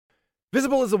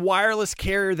Visible is a wireless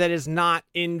carrier that is not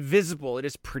invisible. It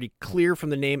is pretty clear from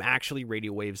the name. Actually,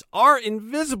 radio waves are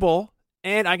invisible,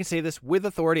 and I can say this with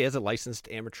authority as a licensed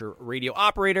amateur radio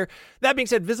operator. That being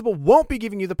said, Visible won't be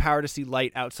giving you the power to see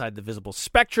light outside the visible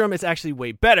spectrum. It's actually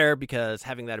way better because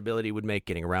having that ability would make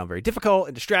getting around very difficult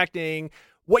and distracting.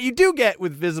 What you do get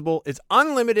with Visible is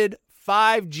unlimited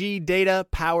 5G data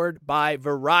powered by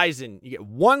Verizon. You get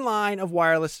one line of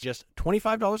wireless, just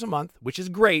 $25 a month, which is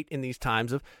great in these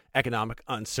times of economic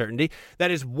uncertainty. That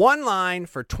is one line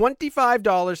for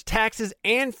 $25, taxes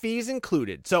and fees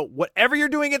included. So whatever you're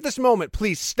doing at this moment,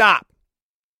 please stop.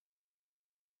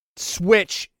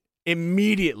 Switch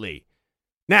immediately.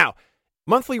 Now,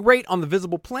 monthly rate on the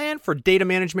Visible plan for data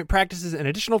management practices and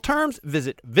additional terms,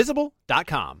 visit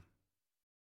visible.com.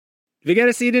 Wie geht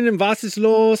es Ihnen? Was ist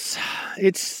los?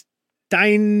 It's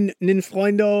deinen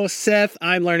Freundo, Seth.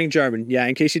 I'm learning German. Yeah,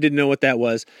 in case you didn't know what that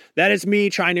was. That is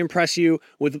me trying to impress you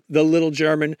with the little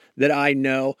German that I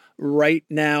know. Right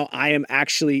now, I am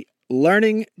actually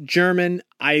learning German.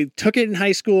 I took it in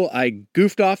high school. I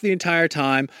goofed off the entire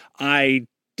time. I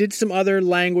did some other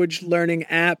language learning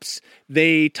apps.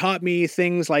 They taught me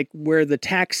things like where the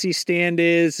taxi stand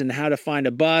is and how to find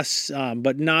a bus,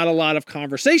 but not a lot of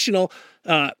conversational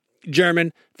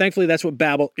German. Thankfully, that's what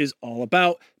Babbel is all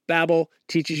about. Babbel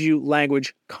teaches you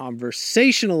language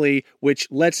conversationally, which,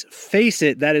 let's face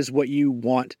it, that is what you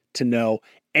want to know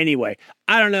anyway.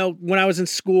 I don't know. When I was in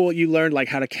school, you learned like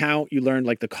how to count. You learned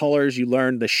like the colors. You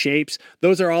learned the shapes.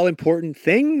 Those are all important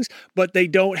things, but they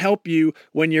don't help you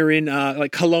when you're in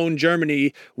like Cologne,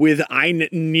 Germany with Ein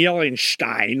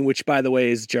Nierenstein, which, by the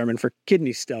way, is German for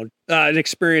kidney stone. An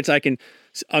experience I can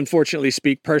unfortunately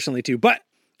speak personally to, but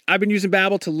I've been using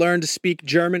Babbel to learn to speak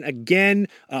German again,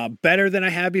 better than I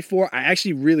have before. I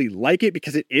actually really like it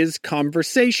because it is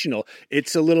conversational.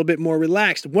 It's a little bit more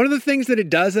relaxed. One of the things that it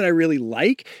does that I really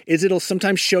like is it'll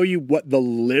sometimes show you what the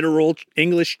literal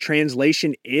English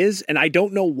translation is. And I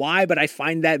don't know why, but I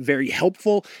find that very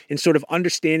helpful in sort of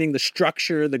understanding the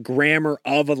structure, the grammar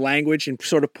of a language and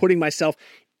sort of putting myself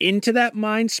into that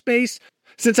mind space.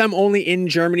 Since I'm only in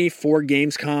Germany for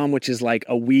Gamescom, which is like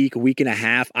a week and a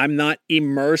half, I'm not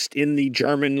immersed in the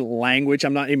German language.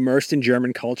 I'm not immersed in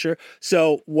German culture.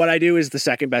 So what I do is the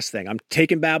second best thing. I'm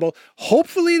taking Babbel.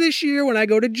 Hopefully this year when I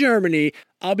go to Germany,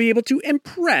 I'll be able to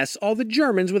impress all the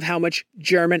Germans with how much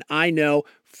German I know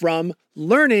from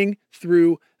learning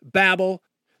through Babbel.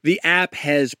 The app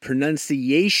has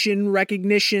pronunciation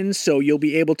recognition, so you'll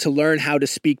be able to learn how to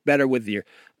speak better with your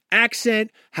accent,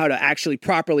 how to actually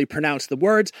properly pronounce the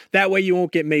words. That way you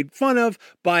won't get made fun of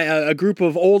by a group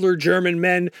of older German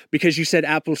men because you said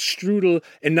Apfelstrudel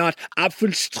and not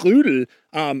Apfelstrudel.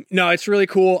 No, it's really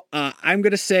cool. I'm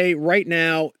going to say right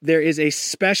now there is a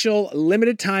special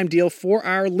limited time deal for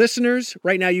our listeners.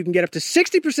 Right now you can get up to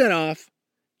 60% off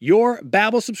your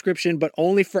Babbel subscription, but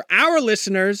only for our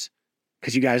listeners,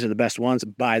 because you guys are the best ones,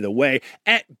 by the way,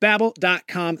 at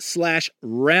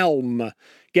babbel.com/realm.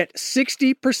 Get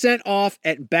 60% off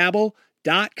at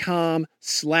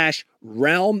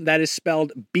babbel.com/realm. That is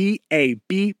spelled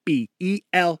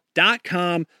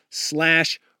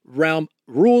BABBEL.com/realm.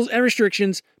 Rules and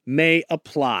restrictions may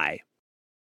apply.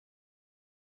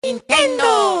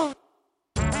 Nintendo!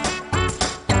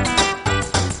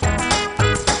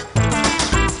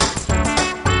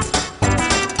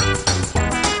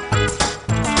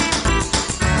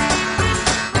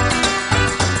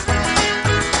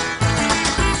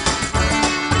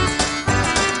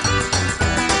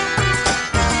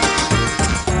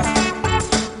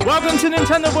 Welcome to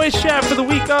Nintendo Voice Chat for the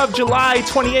week of July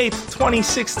 28th,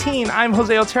 2016. I'm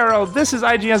Jose Otero. This is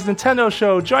IGN's Nintendo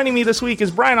Show. Joining me this week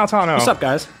is Brian Altano. What's up,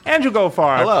 guys? Andrew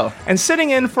Gofar. Hello. And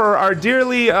sitting in for our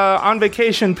dearly on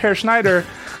vacation Per Schneider,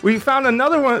 we found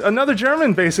another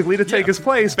German, basically, to take his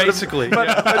place. Basically.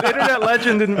 But an internet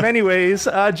legend in many ways,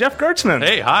 Jeff Gerstmann.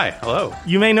 Hey, hi. Hello.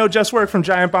 You may know Just Work from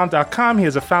GiantBomb.com. He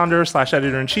is a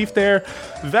founder/editor-in-chief there,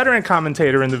 veteran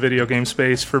commentator in the video game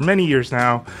space for many years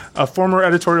now, a former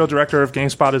editorial director of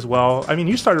GameSpot as well. I mean,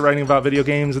 you started writing about video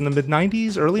games in the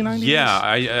mid-90s, early 90s? Yeah,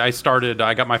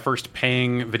 I got my first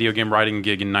paying video game writing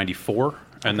gig in 94,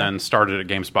 and then started at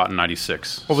GameSpot in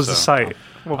 96. What was the site?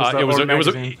 What was it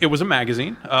was a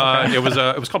magazine. Okay.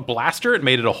 It was called Blaster. It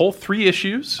made it a whole 3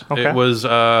 issues. Okay. It was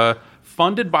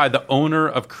funded by the owner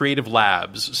of Creative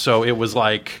Labs, so it was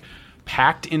like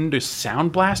packed into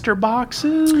Sound Blaster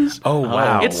boxes. Oh,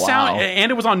 wow. And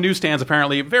it was on newsstands,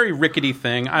 apparently. A very rickety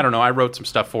thing. I don't know. I wrote some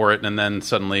stuff for it, and then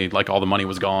suddenly, like, all the money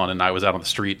was gone, and I was out on the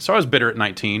street. So I was bitter at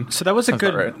 19. So that was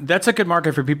that's a good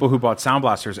market for people who bought Sound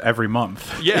Blasters every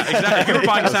month. Yeah, exactly. If you were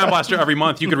buying a Sound Blaster every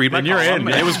month, you could read my column,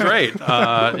 and it was great.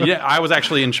 Yeah, I was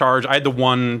actually in charge. I had the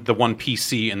one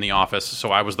PC in the office,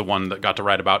 so I was the one that got to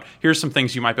write about, here's some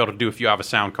things you might be able to do if you have a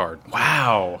sound card.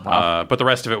 Wow. But the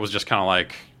rest of it was just kind of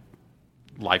like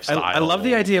lifestyle. I love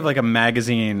the idea of like a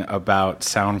magazine about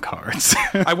sound cards.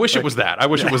 I wish it was that. I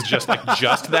wish it was just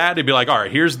that. It'd be like, all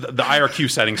right, here's the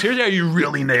IRQ settings. Here's how you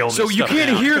really nail this. So you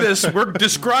can't hear this. We're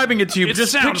describing it to you. It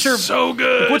just sounds picture so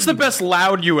good. What's the best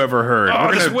loud you ever heard?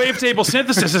 Oh, this wavetable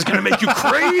synthesis is going to make you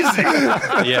crazy.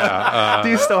 Yeah. Do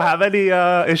you still have any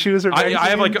issues or? I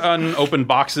have like unopened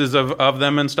boxes of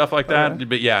them and stuff like that.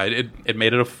 But yeah, it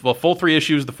made it a full 3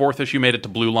 issues. The 4th issue made it to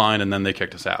Blue Line, and then they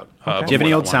kicked us out. Do you have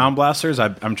any old Sound Blasters?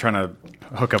 I'm trying to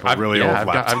hook up a really old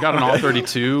laptop. I've got an all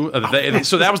 32.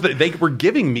 So that was they were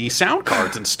giving me sound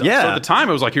cards and stuff. Yeah. So at the time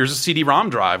it was like, here's a CD-ROM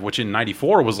drive, which in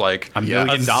 '94 was like $1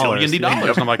 million.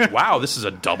 And I'm like, wow, this is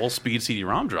a double speed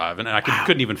CD-ROM drive, and I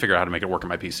couldn't even figure out how to make it work on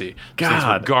my PC. Things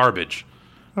were garbage.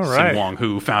 All right. Sim Wong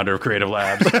Hu, founder of Creative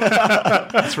Labs.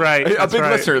 That's right. A big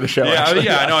listener of the show. Yeah,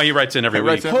 I know. He writes in every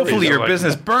week. Hopefully your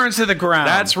business burns to the ground.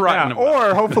 That's right. Yeah,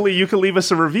 or hopefully you can leave us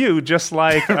a review, just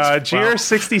like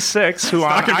Gear66, who on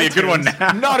Not going to be a good one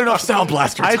now. Not enough Sound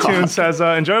Blasters. iTunes says,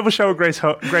 enjoyable show, great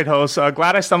host.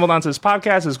 Glad I stumbled onto this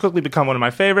podcast. It's quickly become one of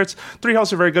my favorites. 3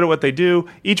 hosts are very good at what they do,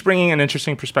 each bringing an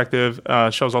interesting perspective.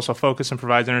 Shows also focus and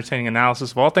provides entertaining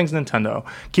analysis of all things Nintendo.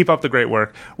 Keep up the great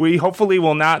work. We hopefully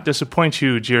will not disappoint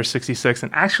you, Gear66.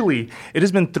 And actually, it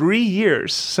has been 3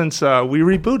 years since we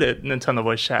rebooted Nintendo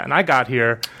Voice Chat, and I got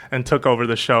here and took over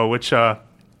the show, which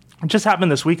just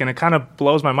happened this week, and it kind of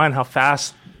blows my mind how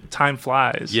fast time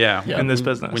flies in this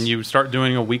business. When you start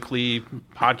doing a weekly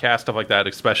podcast, stuff like that,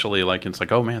 especially, like, it's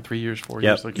like, oh man, 3 years, 4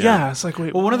 years. Like, it's like,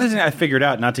 wait. Well, one of the things I figured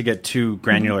out, not to get too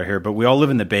granular here, but we all live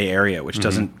in the Bay Area, which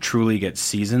doesn't truly get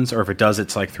seasons, or if it does,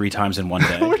 it's like 3 times in one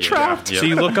day. We're trapped. So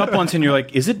you look up once and you're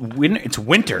like, is it it's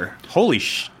winter? Holy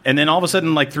sh! And then all of a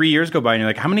sudden, like 3 years go by, and you're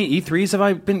like, how many E3s have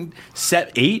I been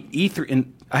set? 8 E3.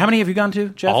 And how many have you gone to,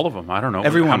 Jeff? All of them. I don't know.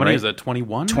 Everyone, how many right? is that?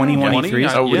 21? 21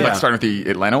 E3s. Oh, like starting with the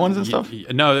Atlanta ones and stuff.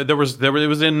 No, it was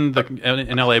in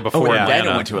LA before.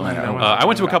 Daniel went to Atlanta. I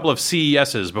went to a couple of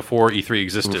CESs before E3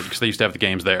 existed, because they used to have the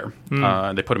games there.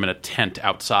 They put them in a tent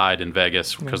outside in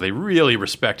Vegas because they really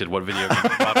respected what video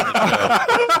games brought to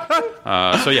the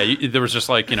show. So yeah, there was just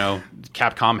like,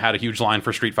 Capcom had a huge line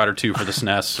for Street Fighter 2 for the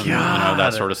SNES and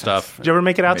that sort of stuff. Did you ever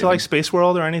make it out to like Space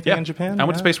World or anything in Japan? I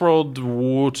went to Space World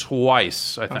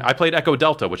twice. I played Echo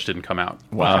Delta, which didn't come out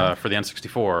for the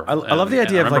N64. I love the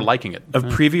idea I remember of liking it. Of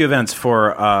preview events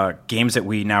for games that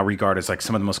we now regard as like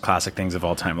some of the most classic things of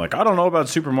all time. Like, I don't know about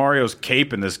Super Mario's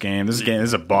cape in this game. This game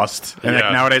is a bust. And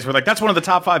like nowadays we're like, that's one of the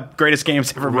top 5 greatest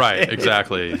games ever made. Right,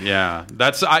 exactly. Yeah.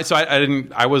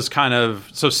 I was kind of,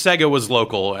 so Sega was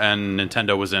local and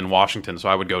Nintendo was in Washington, so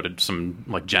I would go to some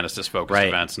like Genesis focused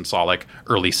events and saw like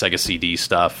early Sega CD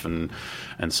stuff and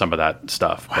some of that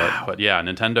stuff. But yeah,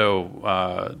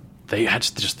 Nintendo they had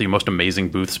just the most amazing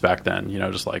booths back then.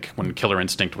 Just like when Killer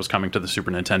Instinct was coming to the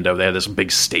Super Nintendo, they had this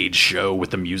big stage show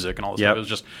with the music and all this stuff.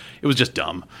 It was just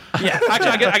dumb. Yeah,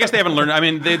 actually, I guess they haven't learned. I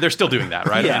mean, they're still doing that,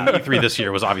 right? Yeah. And E3 this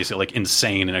year was obviously like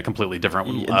insane in a completely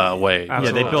different way.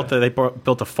 Absolutely. Yeah, they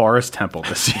built a forest temple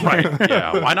this year. Right?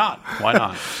 Yeah. Why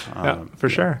not? For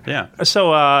sure. Yeah.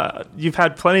 So you've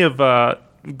had plenty of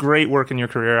great work in your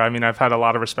career. I mean, I've had a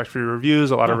lot of respect for your reviews,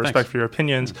 a lot of respect for your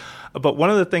opinions. But one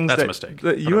of the things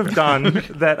that you have done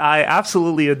that I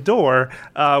absolutely adore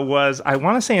was, I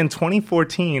want to say in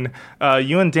 2014,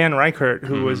 you and Dan Reichert,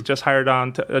 who was just hired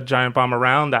on to Giant Bomb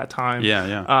around that time,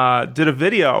 did a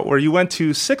video where you went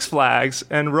to Six Flags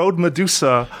and rode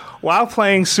Medusa while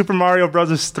playing Super Mario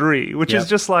Bros. 3, which is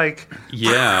just like,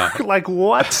 like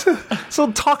what?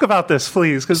 So talk about this,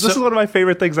 please, because this is one of my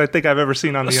favorite things I think I've ever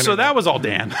seen on the internet. So that was all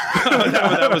Dan.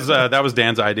 that was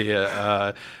Dan's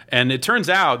idea, and it turns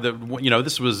out that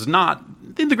this was not,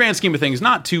 in the grand scheme of things,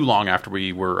 not too long after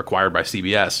we were acquired by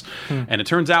CBS. And it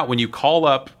turns out when you call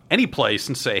up any place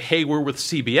and say, hey, we're with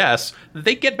CBS,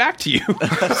 they get back to you.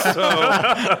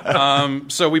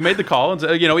 So we made the call, and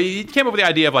he came up with the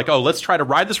idea of like, oh, let's try to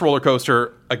ride this roller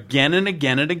coaster again and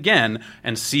again and again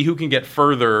and see who can get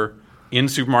further in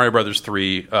Super Mario Brothers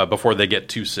 3 before they get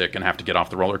too sick and have to get off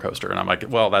the roller coaster. And I'm like,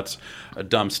 well, that's a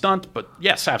dumb stunt, but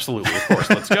yes, absolutely, of course,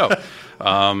 let's go.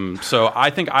 So I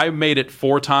think I made it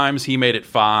 4 times. He made it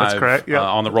 5. That's correct. Yep,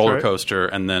 on the roller right. coaster,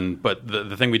 and then but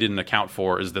the thing we didn't account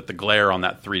for is that the glare on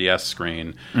that 3DS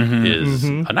screen is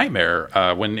a nightmare.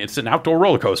 When it's an outdoor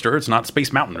roller coaster, it's not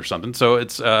Space Mountain or something. So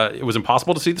it was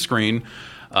impossible to see the screen.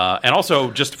 And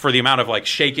also, just for the amount of like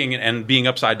shaking and being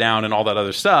upside down and all that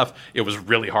other stuff, it was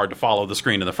really hard to follow the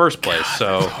screen in the first place.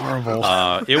 So horrible.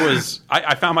 It was.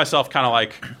 I found myself kind of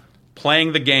like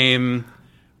playing the game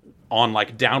on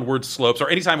like downward slopes, or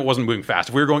anytime it wasn't moving fast.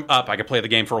 If we were going up, I could play the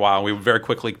game for a while, and we would very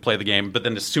quickly play the game. But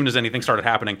then as soon as anything started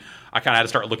happening, I kind of had to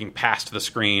start looking past the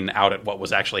screen out at what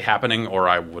was actually happening, or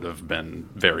I would have been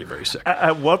very, very sick.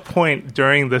 At what point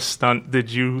during this stunt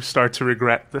did you start to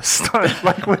regret this stunt?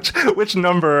 Like which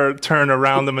number turn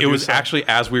around the Medusa? It was actually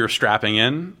as we were strapping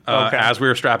in, Okay. as we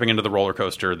were strapping into the roller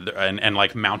coaster and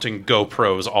like mounting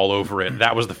GoPros all over it.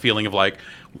 That was the feeling of like,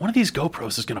 one of these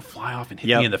GoPros is going to fly off and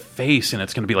hit me in the face, and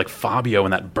it's going to be like Fabio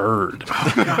and that bird.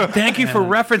 Thank you for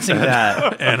referencing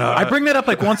that. And I bring that up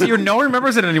like once a year. No one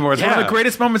remembers it anymore. It's one of the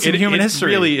greatest moments in human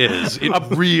history. It really is. It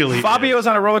really Fabio's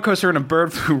on a roller coaster and a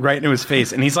bird flew right into his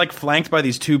face, and he's like flanked by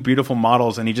these 2 beautiful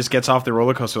models, and he just gets off the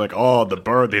roller coaster like, oh, the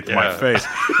bird hit my face.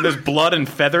 And there's blood and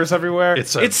feathers everywhere.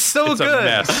 It's so good. A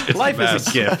mess. It's Life a mess. is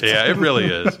a gift. Yeah, it really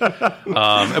is.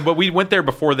 But we went there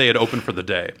before they had opened for the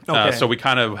day. Okay. So we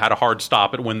kind of had a hard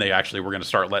stop at when they actually were going to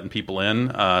start letting people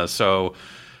in. After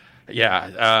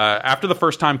the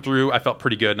first time through, I felt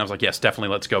pretty good, and I was like, yes, definitely,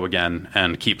 let's go again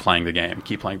and keep playing the game.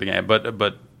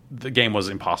 But the game was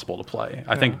impossible to play.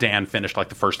 I think Dan finished like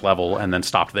the first level and then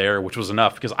stopped there, which was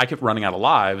enough because I kept running out of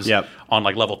lives on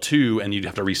like level 2, and you'd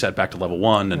have to reset back to level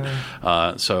 1.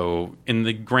 And so in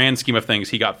the grand scheme of things,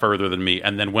 he got further than me,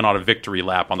 and then went on a victory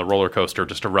lap on the roller coaster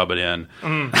just to rub it in.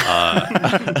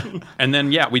 And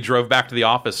then we drove back to the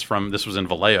office from, this was in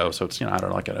Vallejo, so it's, I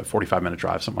don't know, like a 45-minute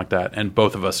drive, something like that. And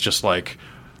both of us just like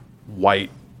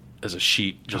white as a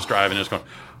sheet, just driving and just going,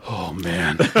 oh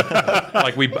man.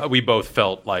 Like we both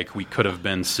felt like we could have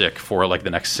been sick for like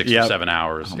the next 6 or 7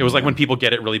 hours. It was like when people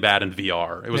get it really bad in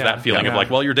VR. It was that feeling of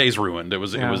like, well, your day's ruined. It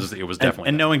was definitely.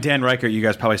 And knowing Dan Reichert, you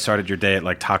guys probably started your day at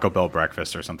like Taco Bell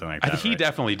breakfast or something like that. He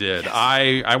definitely did.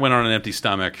 I went on an empty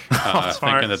stomach,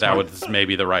 thinking that was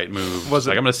maybe the right move. Was it?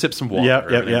 Like, I'm going to sip some water.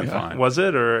 Yep. Fine. Was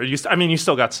it, or you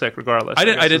still got sick regardless?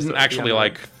 I didn't actually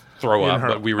like throw up,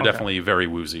 but we were Okay. definitely very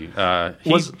woozy.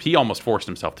 He almost forced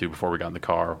himself to before we got in the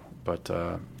car, but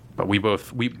we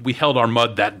both we held our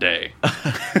mud that day.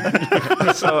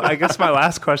 So I guess my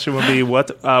last question would be,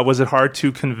 what was it hard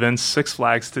to convince Six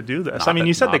Flags to do this?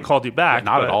 You said they called you back.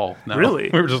 Not at all. No. Really?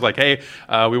 We were just like, hey,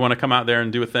 we want to come out there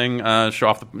and do a thing, show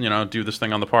off the, do this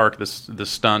thing on the park, this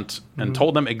stunt, and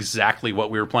told them exactly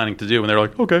what we were planning to do, and they were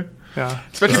like, okay. Yeah.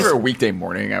 Especially for a weekday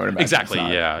morning, I would imagine. Exactly. It's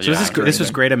not- Yeah. So this was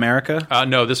Great America?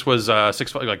 No, this was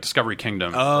Six Flags, like Discovery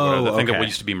Kingdom. Oh, the thing okay. that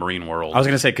used to be Marine World. I was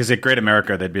going to say, because at Great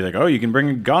America, they'd be like, oh, you can bring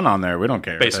a gun on there. We don't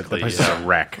care. Basically, the place is a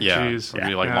wreck. Yeah, Jeez. we'd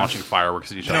be like Yeah. launching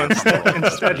fireworks at each other.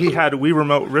 Instead, he had Wii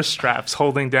Remote wrist straps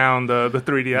holding down the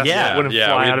 3DS. Yeah. It wouldn't Yeah,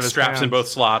 fly we out had of his straps in hands. both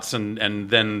slots, and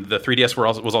then the 3DS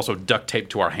was also duct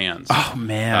taped to our hands. Oh,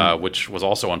 man. Which was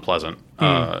also unpleasant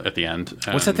at the end.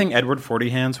 What's that thing, Edward 40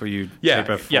 hands, where you Yeah, tape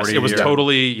a 40 yes, it was to your-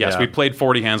 totally, yes, Yeah. we played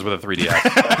 40 hands with a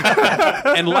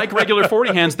 3DS. And like regular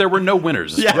 40 hands, there were no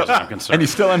winners as far as I'm concerned. And you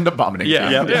still end up vomiting.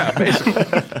 yeah,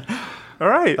 basically. All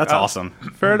right. That's awesome.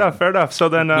 Fair enough. So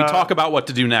then... We talk about what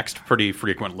to do next pretty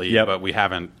frequently, Yep. but we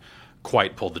haven't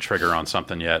quite pulled the trigger on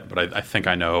something yet. But I think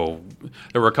I know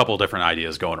there were a couple of different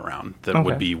ideas going around that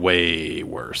would be way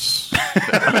worse.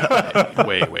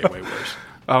 way worse.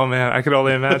 Oh, man, I could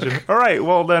only imagine. All right,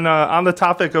 well, then on the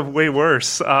topic of way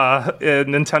worse,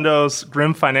 Nintendo's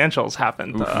grim financials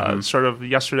happened sort of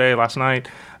yesterday, last night,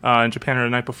 in Japan, or the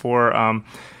night before.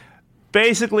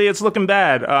 Basically, it's looking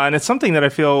bad, and it's something that I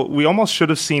feel we almost should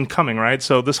have seen coming, right?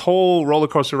 So this whole roller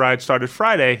coaster ride started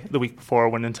Friday, the week before,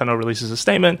 when Nintendo releases a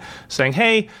statement saying,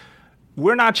 hey,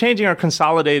 we're not changing our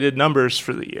consolidated numbers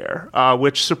for the year,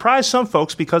 which surprised some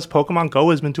folks because Pokemon Go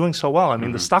has been doing so well. I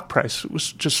mean, the stock price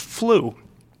just flew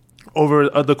over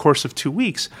the course of 2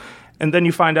 weeks. And then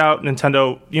you find out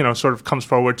Nintendo, sort of comes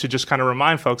forward to just kind of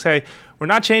remind folks, hey, we're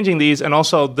not changing these. And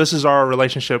also, this is our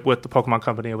relationship with the Pokemon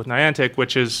Company, with Niantic,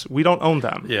 which is we don't own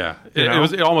them. Yeah. You know? It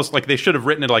was almost like they should have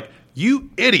written it like, you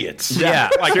idiots. Yeah.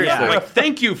 Like,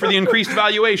 thank you for the increased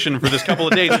valuation for this couple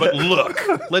of days, but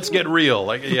look, let's get real.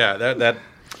 Like, yeah, that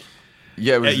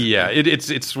Yeah, it was,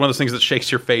 it's one of those things that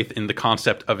shakes your faith in the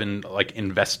concept of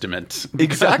investment.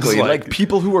 exactly. It's Like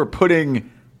people who are putting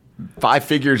 5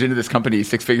 figures into this company,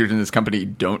 6 figures into this company,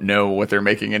 don't know what they're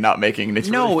making and not making. And it's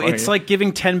really funny. It's like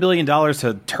giving $10 billion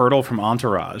to Turtle from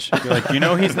Entourage. You're like,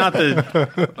 he's not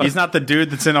the dude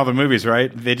that's in all the movies,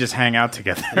 right? They just hang out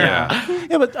together.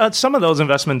 Yeah, but some of those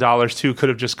investment dollars too could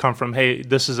have just come from, hey,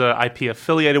 this is a IP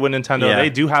affiliated with Nintendo. Yeah. They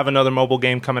do have another mobile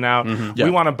game coming out. Yeah.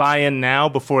 We want to buy in now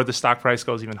before the stock price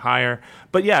goes even higher.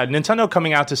 But yeah, Nintendo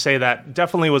coming out to say that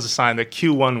definitely was a sign that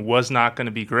Q1 was not going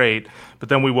to be great. But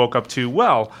then we woke up to,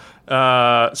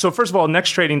 so first of all,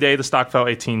 next trading day, the stock fell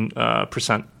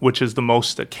 18%, which is the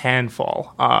most it can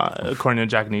fall, according to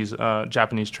Japanese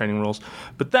trading rules.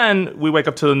 But then we wake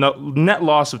up to the net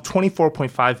loss of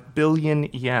 24.5 billion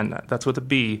yen. That's with a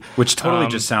B. Which totally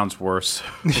just sounds worse.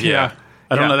 Yeah.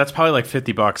 I don't know. That's probably like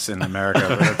 $50 in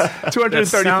America. But that's,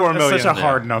 234 million. That's such a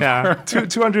hard number. Yeah,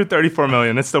 234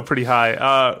 million. It's still pretty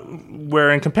high.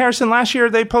 Where in comparison, last year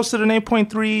they posted an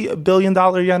 $8.3 billion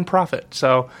yen profit.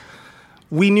 So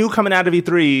we knew coming out of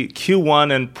E3,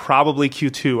 Q1 and probably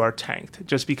Q2 are tanked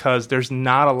just because there's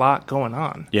not a lot going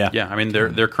on. Yeah. I mean,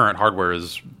 their current hardware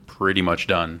is pretty much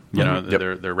done.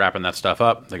 They're wrapping that stuff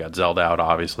up. They got Zelda out,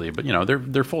 obviously, but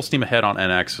they're full steam ahead on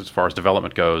NX as far as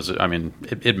development goes. I mean,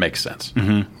 it makes sense.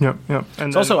 Mm-hmm. Yep. And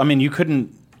it's also, I mean, you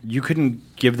couldn't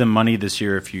give them money this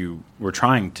year if you were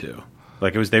trying to.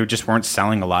 Like they just weren't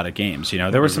selling a lot of games.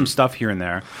 There was some stuff here and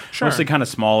there, mostly kind of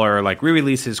smaller, like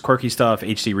re-releases, quirky stuff,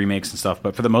 HD remakes and stuff.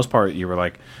 But for the most part, you were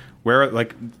like,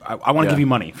 I want to give you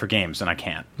money for games, and I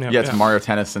can't. It's Mario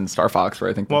Tennis and Star Fox, right?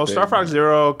 I think. Well, Star Fox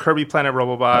Zero, Kirby Planet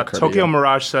Robobot, Tokyo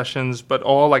Mirage Sessions, but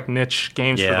all like niche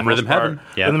games for the most Rhythm part. Heaven.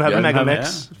 Rhythm Heaven Mega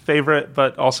Mix, favorite,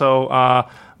 but also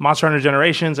Monster Hunter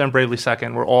Generations and Bravely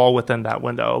Second were all within that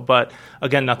window. But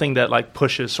again, nothing that like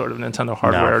pushes sort of Nintendo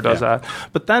hardware or does that.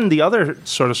 But then the other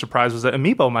sort of surprise was that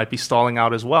Amiibo might be stalling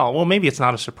out as well. Well, maybe it's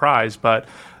not a surprise, but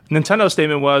Nintendo's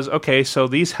statement was, okay, so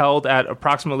these held at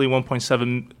approximately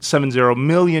 1.770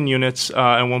 million units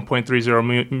and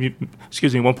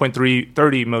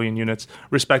 1.330 million units,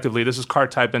 respectively. This is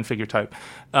card type and figure type,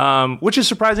 which is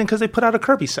surprising because they put out a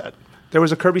Kirby set. There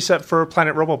was a Kirby set for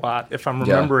Planet Robobot, if I'm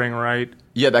remembering right.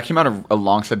 Yeah, that came out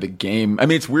alongside the game. I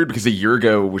mean, it's weird because a year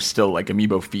ago was still like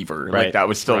Amiibo fever. Right. Like that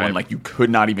was still when like you could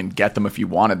not even get them if you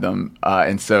wanted them,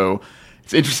 and so.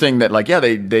 It's interesting that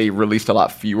they released a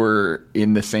lot fewer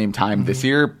in the same time this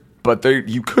year, but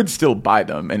you could still buy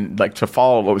them and like to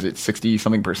fall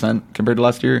 60-something% compared to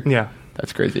last year. Yeah,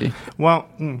 that's crazy. Well,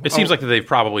 it seems like they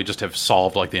probably just have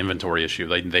solved like the inventory issue.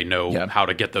 They know how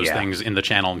to get those things in the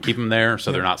channel and keep them there,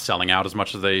 so they're not selling out as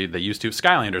much as they used to.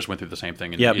 Skylanders went through the same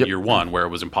thing in year one, where it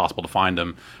was impossible to find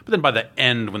them. But then by the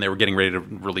end, when they were getting ready to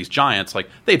release Giants, like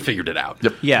they'd figured it out.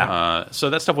 So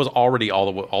that stuff was already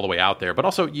all the way out there. But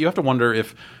also, you have to wonder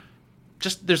if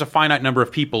there's a finite number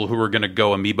of people who are going to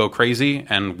go Amiibo crazy,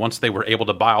 and once they were able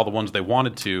to buy all the ones they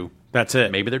wanted to. That's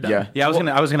it. Maybe they're done. Yeah.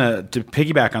 I was gonna to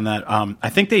piggyback on that. I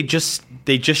think they just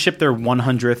shipped their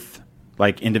 100th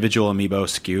like individual Amiibo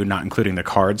SKU, not including the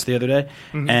cards, the other day.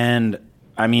 And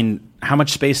I mean, how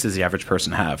much space does the average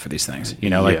person have for these things?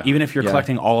 Even if you're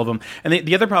collecting all of them. And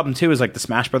the other problem too is like the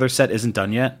Smash Brothers set isn't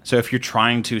done yet. So if you're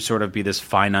trying to sort of be this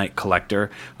finite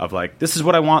collector of like, this is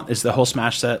what I want, is the whole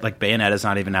Smash set. Like Bayonetta's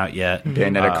not even out yet.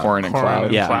 Bayonetta, Corrin, and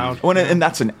Cloud. Cloud. Well, and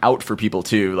that's an out for people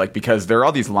too, like because there are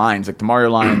all these lines, like the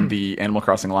Mario line, the Animal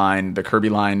Crossing line, the Kirby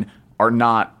line are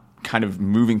not kind of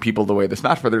moving people the way the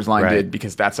Smash Brothers line did,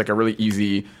 because that's like a really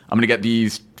easy, I'm going to get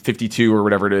these 52 or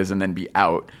whatever it is and then be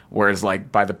out. Whereas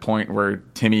like by the point where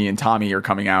Timmy and Tommy are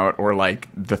coming out, or like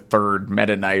the third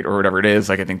Meta Knight or whatever it is,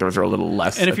 like I think those are a little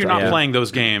less. And if you're not playing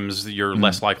those games, you're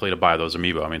less likely to buy those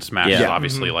Amiibo. I mean, Smash is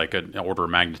obviously like an order of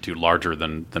magnitude larger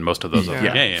than most of those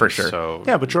other games. For sure. So,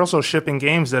 but you're also shipping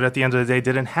games that at the end of the day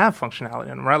didn't have functionality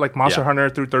in them, right? Like Monster Hunter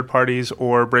through third parties,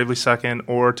 or Bravely Second,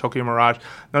 or Tokyo Mirage.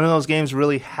 None of those games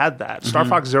really had that. Star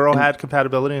Fox Zero had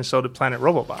compatibility, and so did Planet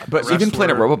Robobot. But even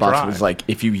Planet Robobot was like,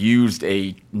 if you used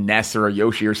a Ness or a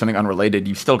Yoshi or something unrelated,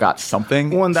 you still got something.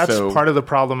 Well, and that's part of the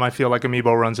problem I feel like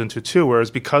Amiibo runs into too,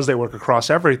 whereas because they work across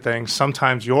everything,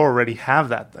 sometimes you already have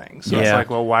that thing. So it's like,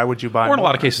 well, why would you buy Or in a lot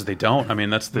more? of cases they don't. I mean,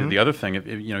 that's the other thing. If,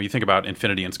 you think about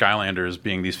Infinity and Skylanders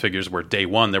being these figures where day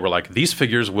one they were like, these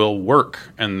figures will work,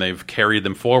 and they've carried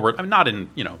them forward. I mean, not in,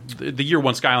 the year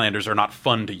one Skylanders are not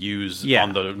fun to use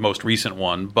on the most recent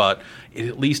one, but it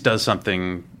at least does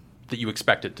something that you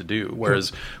expect it to do.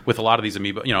 Whereas with a lot of these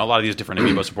Amiibo, a lot of these different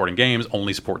Amiibo supporting games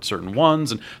only support certain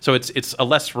ones, and so it's a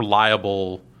less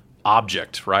reliable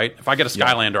object, right? If I get a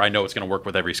Skylander, I know it's going to work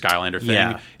with every Skylander thing.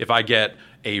 Yeah. If I get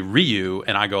a Ryu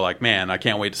and I go like, man, I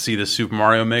can't wait to see this Super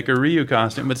Mario Maker Ryu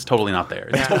costume, it's totally not there.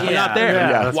 It's totally not there.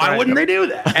 Yeah, that's Why right. wouldn't they do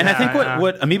that? And I think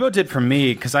what Amiibo did for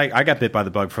me, because I got bit by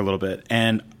the bug for a little bit,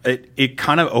 and it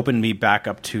kind of opened me back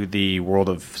up to the world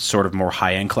of sort of more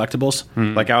high-end collectibles.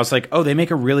 Like, I was like, oh, they make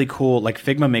a really cool, like,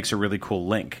 Figma makes a really cool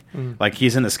Link. Like,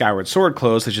 he's in the Skyward Sword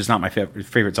clothes, which is not my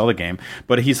favorite Zelda game,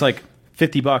 but he's like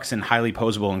 $50 and highly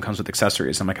posable and comes with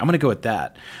accessories. I'm like, I'm going to go with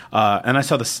that. And I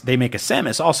saw this, they make a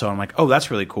Samus also. I'm like, oh, that's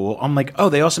really cool. I'm like, oh,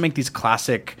 they also make these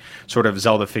classic sort of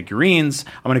Zelda figurines.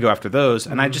 I'm going to go after those.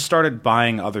 And I just started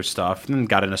buying other stuff and then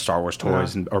got into Star Wars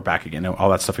toys or back again, all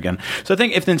that stuff again. So I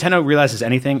think if Nintendo realizes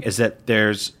anything is that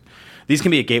these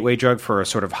can be a gateway drug for a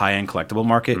sort of high-end collectible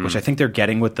market, which I think they're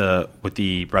getting with the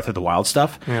Breath of the Wild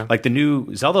stuff. Yeah. Like the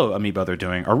new Zelda amiibo they're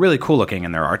doing are really cool looking,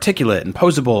 and they're articulate and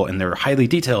posable, and they're highly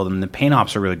detailed, and the paint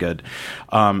ops are really good.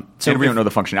 So we don't know the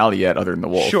functionality yet, other than the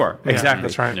wolf. Sure, exactly.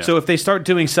 That's right. Yeah. So if they start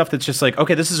doing stuff that's just like,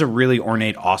 okay, this is a really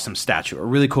ornate, awesome statue, a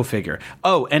really cool figure.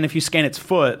 Oh, and if you scan its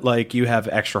foot, like you have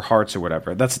extra hearts or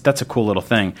whatever. That's a cool little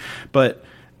thing. But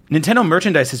Nintendo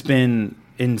merchandise has been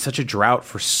in such a drought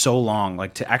for so long.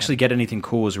 Like, to actually get anything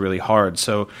cool is really hard.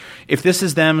 So if this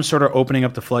is them sort of opening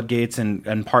up the floodgates and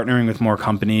partnering with more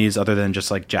companies other than just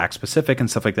like Jack specific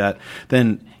and stuff like that,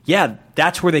 then yeah,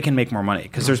 that's where they can make more money,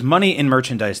 because there's money in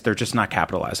merchandise. They're just not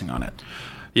capitalizing on it.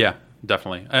 Yeah,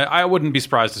 definitely. I wouldn't be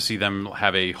surprised to see them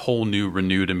have a whole new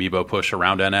renewed amiibo push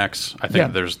around NX. I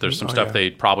think there's some stuff they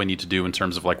probably need to do in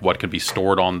terms of like what can be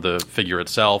stored on the figure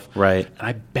itself. Right. And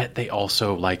I bet they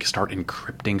also like start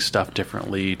encrypting stuff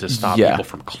differently to stop people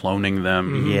from cloning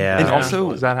them. Yeah. And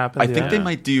also, Does that happen? I think they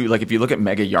might do, like, if you look at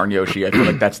Mega Yarn Yoshi, I feel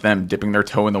like that's them dipping their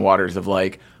toe in the waters of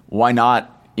like, why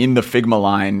not? In the Figma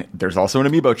line, there's also an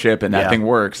amiibo chip, and that thing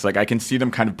works. Like, I can see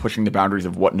them kind of pushing the boundaries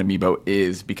of what an amiibo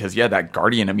is, because that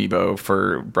Guardian amiibo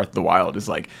for Breath of the Wild is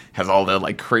like, has all the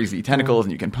like crazy tentacles,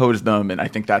 and you can pose them. And I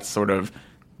think that's sort of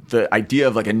the idea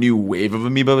of like a new wave of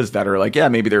amiibos that are like,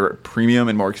 maybe they're premium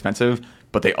and more expensive,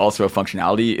 but they also have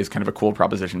functionality, is kind of a cool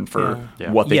proposition for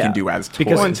what they can do as toys.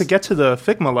 Because to get to the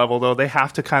Figma level, though, they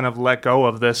have to kind of let go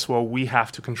of this, well, we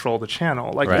have to control the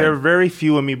channel. Like, there are very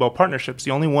few Amiibo partnerships.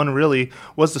 The only one really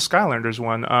was the Skylanders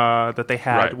one that they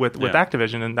had with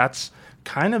Activision, and that's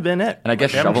kind of been it. And I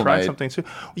guess they haven't Shovel tried Knight. something too.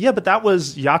 Yeah, but that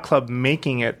was Yacht Club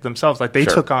making it themselves. Like, they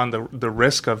took on the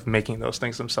risk of making those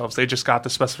things themselves. They just got the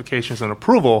specifications and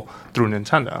approval through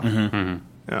Nintendo.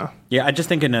 Yeah, I just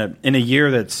think in a year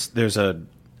there's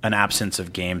an absence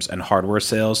of games and hardware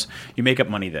sales, you make up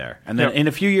money there. And then in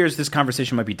a few years, this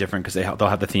conversation might be different, because they'll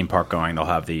have the theme park going, they'll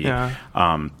have the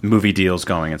movie deals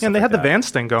going, and stuff And they like had the that. Vance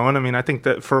thing going. I mean, I think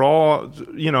that for all,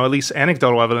 at least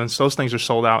anecdotal evidence, those things are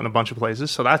sold out in a bunch of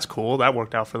places. So that's cool. That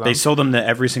worked out for them. They sold them to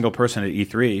every single person at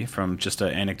E3 from just an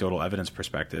anecdotal evidence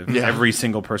perspective. Yeah. Every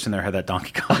single person there had that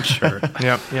Donkey Kong shirt.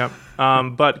 Yep.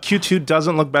 But Q2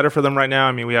 doesn't look better for them right now.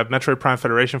 I mean, we have Metroid Prime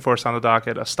Federation Force on the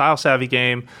docket, a style-savvy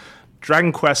game,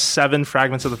 Dragon Quest VII,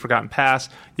 Fragments of the Forgotten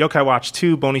Past, Yokai Watch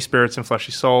 2, Bony Spirits and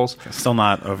Fleshy Souls. Still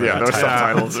not over that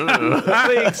title.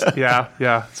 subtitles. Yeah,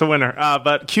 it's a winner.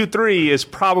 But Q3 is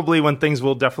probably when things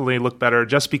will definitely look better,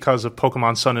 just because of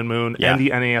Pokemon Sun and Moon and the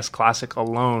NES Classic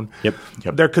alone. Yep.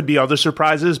 There could be other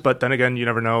surprises, but then again, you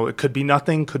never know. It could be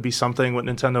nothing, could be something with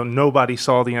Nintendo. Nobody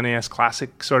saw the NES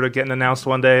Classic sort of getting announced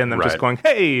one day and then just going,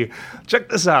 hey, check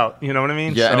this out. You know what I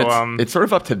mean? Yeah, so, and it's sort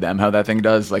of up to them how that thing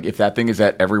does. Like, if that thing is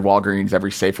at every Walgreens,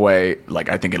 every Safeway, like,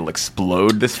 I think it'll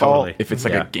explode this fall. If it's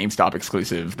like a GameStop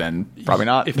exclusive, then probably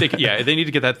not. If they need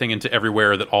to get that thing into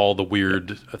everywhere that all the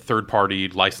weird third-party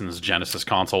licensed Genesis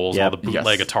consoles, all the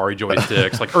bootleg Atari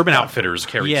joysticks, like Urban Outfitters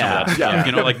carry some of that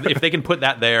stuff. Like, if they can put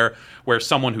that there, where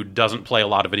someone who doesn't play a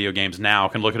lot of video games now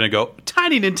can look at it and go,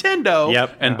 Tiny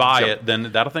Nintendo, and buy it,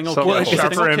 then that thing will kill.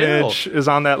 Sharper Image is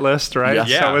on that list, right?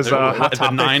 Yeah. So is Hot the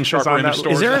 9 Sharper Image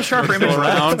stores. Is there a Sharper Image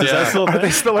around? Are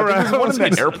they still around? One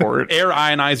in the airport. Air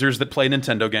ionizers that play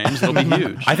Nintendo games. It'll be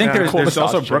huge. I think there's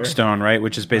also massage chair. Brookstone, right,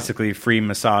 which is basically free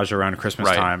massage around Christmas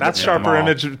time. That's Sharper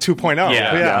Image 2.0.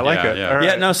 I like it. Yeah. All right.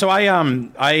 Yeah, no. So I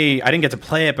didn't get to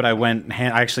play it, but I went.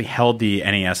 I actually held the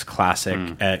NES Classic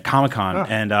at Comic-Con,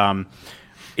 and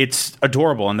it's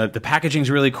adorable, and the packaging's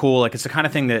really cool. Like, it's the kind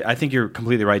of thing that I think you're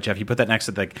completely right, Jeff. You put that next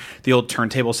to the old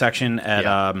turntable section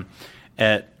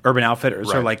at Urban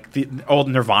Outfitters or Right. like the old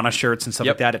Nirvana shirts and stuff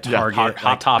like that at Target.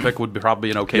 Hot Topic would be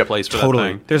probably an okay place for Totally. that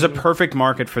thing. There's a perfect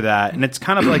market for that. And it's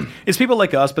kind of like, it's people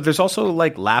like us, but there's also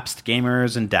like lapsed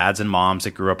gamers and dads and moms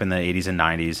that grew up in the 80s and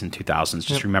 90s and 2000s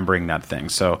just remembering that thing.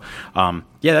 So,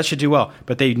 yeah, that should do well.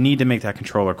 But they need to make that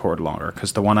controller cord longer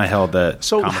because the one I held at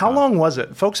So Comic-Con, how long was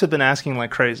it? Folks have been asking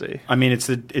like crazy. I mean, it's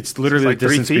literally like the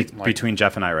 3 distance feet? between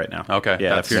Jeff and I right now. Okay, Yeah,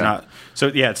 that's- if you're yeah. not. So,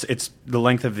 yeah, it's the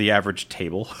length of the average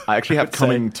table. I actually have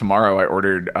coming tomorrow. I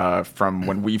ordered from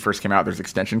when we first came out. There's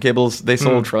extension cables they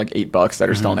sold for like $8 that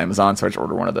are still on Amazon. So I just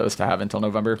ordered one of those to have until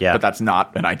November. Yeah. But that's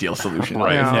not an ideal solution.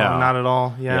 Right. No, Yeah. not at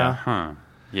all. Yeah. Huh.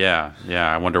 Yeah.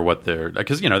 I wonder what they're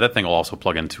because that thing will also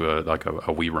plug into a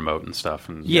Wii remote and stuff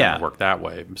and work that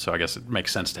way. So I guess it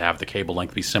makes sense to have the cable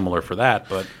length be similar for that.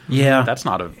 But that's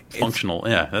not a functional.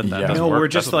 That doesn't No, work. we're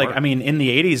just Doesn't like, work. I mean, in the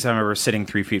 80s, I remember sitting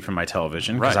 3 feet from my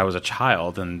television because Right. I was a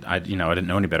child and I didn't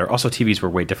know any better. Also, TVs were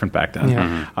way different back then.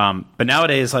 Yeah. But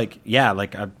nowadays, like,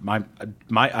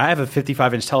 I have a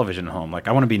 55-inch television at home. Like,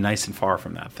 I want to be nice and far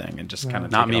from that thing and just kind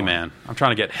of Not me, man. I'm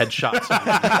trying to get headshots.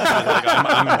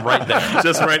 I'm right there.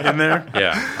 Just right in there.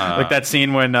 Yeah. Like that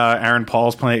scene when Aaron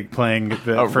Paul's playing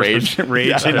the Rage.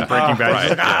 Rage in Breaking Bad. right, He's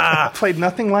like, yeah. I played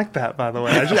nothing like that, by the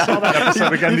way. I just saw that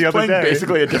episode again the other Playing day.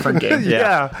 basically a different game.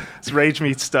 Yeah. It's Rage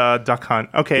meets Duck Hunt.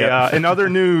 Okay, Yep. in other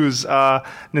news,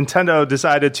 Nintendo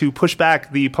decided to push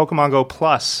back the Pokemon Go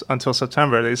Plus until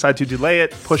September. They decided to delay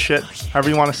it, push it, however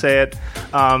you want to say it.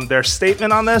 Their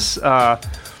statement on this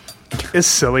is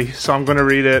silly, so I'm going to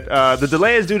read it. The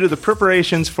delay is due to the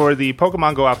preparations for the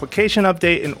Pokemon Go application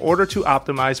update in order to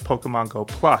optimize Pokemon Go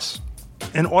Plus.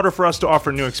 In order for us to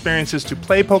offer new experiences to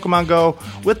play Pokemon Go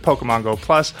with Pokemon Go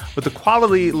Plus with the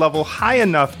quality level high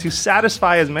enough to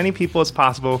satisfy as many people as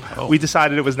possible, we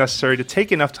decided it was necessary to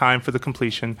take enough time for the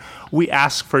completion. We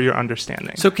ask for your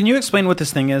understanding. So can you explain what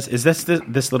this thing is? Is this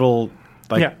this little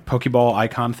Pokeball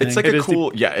icon thing? It's like It a is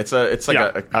cool, it's like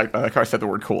Yeah. I like how I said the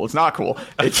word cool. It's not cool.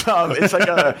 It's like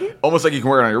almost like you can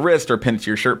wear it on your wrist or pin it to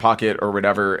your shirt pocket or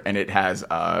whatever. And it has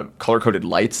color coded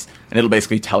lights, and it'll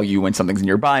basically tell you when something's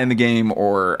nearby in the game,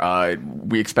 or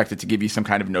we expect it to give you some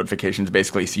kind of notifications,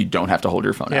 basically, so you don't have to hold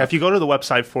your phone Yeah, out. if you go to the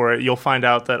website for it, you'll find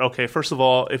out that, okay, first of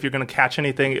all, if you're going to catch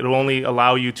anything, it'll only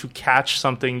allow you to catch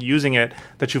something using it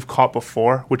that you've caught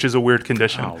before, which is a weird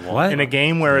condition. what? In a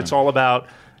game where it's all about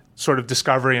sort of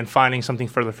discovery and finding something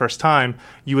for the first time,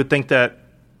 you would think that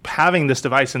having this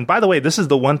device, and by the way, this is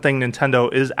the one thing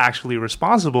Nintendo is actually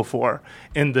responsible for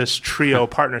in this trio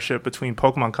partnership between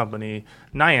Pokemon Company,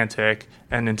 Niantic,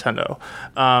 and Nintendo.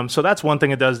 So that's one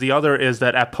thing it does. The other is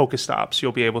that at Pokestops,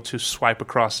 you'll be able to swipe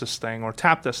across this thing or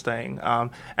tap this thing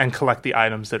and collect the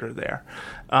items that are there.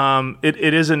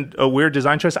 It isn't a weird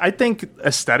design choice. I think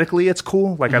aesthetically it's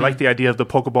cool. Like I like the idea of the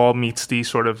Pokeball meets the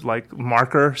sort of like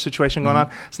marker situation going on.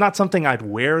 It's not something I'd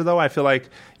wear though. I feel like,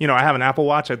 I have an Apple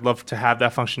Watch. I'd love to have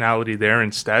that functionality there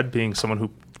instead, being someone who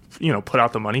put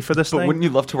out the money for this But thing. wouldn't you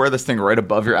love to wear this thing right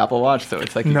above your Apple Watch? So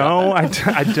it's like you No, got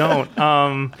that. I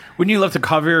don't. Wouldn't you love to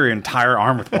cover your entire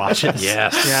arm with watches?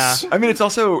 Yes. Yeah. I mean, it's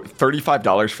also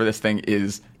 $35 for this thing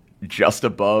is just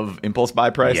above impulse buy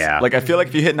price. Yeah. Like I feel like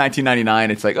if you hit $19.99,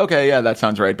 it's like okay, yeah, that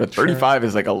sounds right. But 35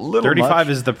 is like a little. 35 much.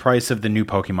 is the price of the new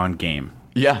Pokemon game.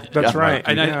 Yeah, That's yeah. right.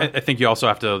 And Yeah. I think you also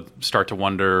have to start to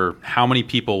wonder how many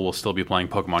people will still be playing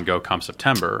Pokemon Go come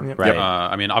September. Yep. Right.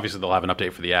 I mean, obviously they'll have an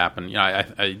update for the app, and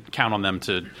I count on them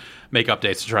to make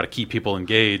updates to try to keep people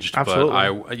engaged. Absolutely.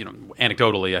 But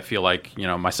anecdotally, I feel like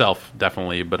myself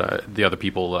definitely, but the other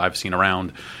people that I've seen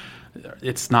around,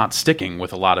 it's not sticking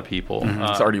with a lot of people.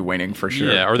 It's already waning for sure.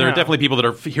 Yeah, or there are Yeah. definitely people that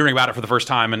are hearing about it for the first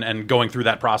time and going through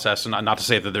that process. And not to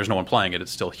say that there's no one playing it;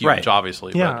 it's still huge, Right.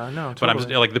 obviously. Yeah, but, no, but I'm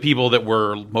totally. like the people that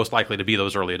were most likely to be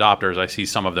those early adopters. I see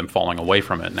some of them falling away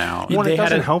from it now. Well, They it had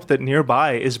doesn't a- help that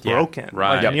Nearby is broken.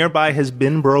 right. Like, Yep. Nearby has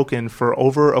been broken for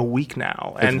over a week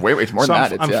now. And it's more than I'm-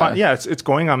 that. I'm It's, fine- yeah, it's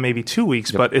going on maybe 2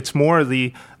 weeks, but it's more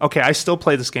okay, I still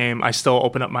play this game. I still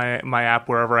open up my app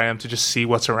wherever I am to just see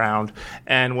what's around.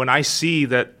 And when I see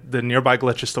that the Nearby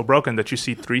glitch is still broken, that you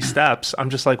see 3 steps,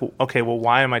 I'm just like, okay, well,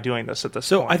 why am I doing this at this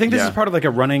So point? I think this Yeah. is part of like a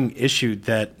running issue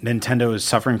that Nintendo is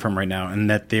suffering from right now, and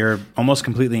that they're almost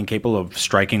completely incapable of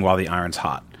striking while the iron's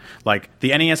hot. Like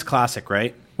the NES Classic,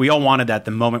 right? We all wanted that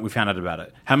the moment we found out about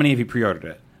it. How many of you pre-ordered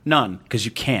it? None, because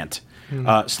you can't.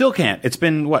 Still can't. It's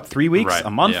been, 3 weeks? Right,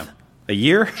 A month? yeah. A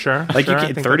year? Sure, Like sure, I you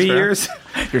can't, think 30 that's fair. years?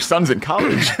 Your son's in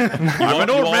college. I'm an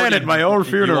old man at my own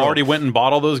funeral. You already went and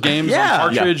bought all those games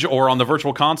on cartridge or on the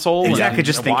virtual console. Exactly.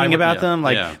 Just thinking about them,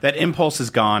 like Yeah. that impulse is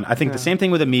gone. I think the same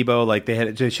thing with Amiibo. Like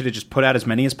they should have just put out as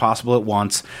many as possible at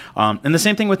once. And the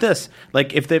same thing with this.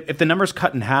 Like if the numbers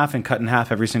cut in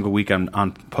half every single week on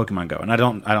Pokemon Go, and I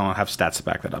don't have stats to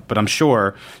back that up, but I'm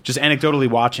sure just anecdotally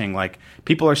watching, like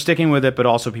people are sticking with it, but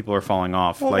also people are falling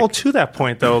off. Well, to that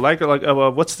point though,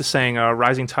 what's the saying?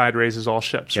 Rising tide raises all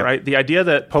ships, right? The idea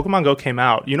that Pokemon Go came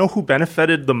out, you know who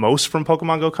benefited the most from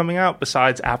Pokemon Go coming out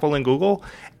besides Apple and Google?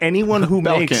 Anyone who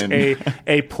makes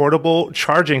a portable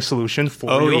charging solution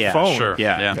for your phone. Sure.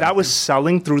 Yeah. That was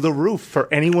selling through the roof for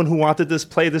anyone who wanted to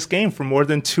play this game for more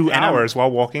than 2 hours while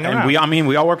walking around. And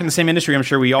we all work in the same industry. I'm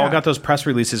sure we all got those press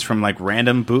releases from like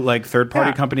random bootleg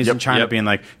third-party companies in China being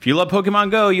like, if you love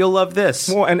Pokemon Go, you'll love this.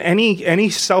 Well, and any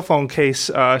cell phone case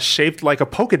shaped like a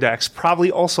Pokedex probably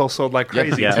also sold like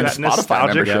crazy to that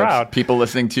nostalgic crowd. People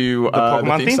listening to the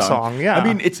Pokemon theme song. Yeah, I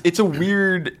mean it's a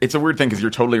weird thing because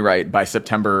you're totally right. By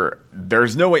September,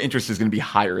 there's no way interest is going to be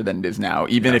higher than it is now,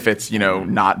 even if it's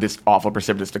not this awful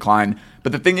precipitous decline.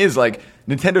 But the thing is, like,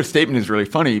 Nintendo's statement is really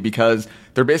funny because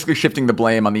they're basically shifting the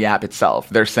blame on the app itself.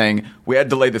 They're saying we had to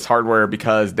delay this hardware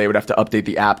because they would have to update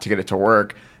the app to get it to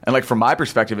work. And like from my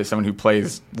perspective, as someone who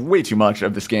plays way too much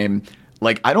of this game,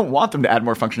 like I don't want them to add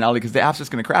more functionality because the app's just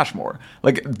going to crash more.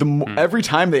 Like every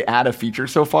time they add a feature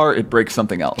so far, it breaks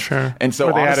something else. Sure. And so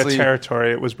or they honestly, add a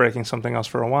territory, it was breaking something else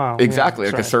for a while. Exactly.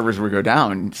 Like the servers would go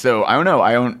down. So I don't know.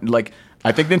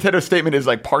 I think Nintendo's statement is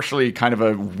like partially kind of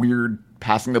a weird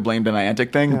passing the blame to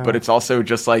Niantic thing, but it's also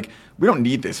just like, we don't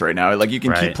need this right now. Like you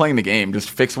can keep playing the game,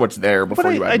 just fix what's there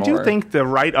before you add more. I do think the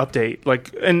right update,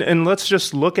 like, and let's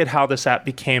just look at how this app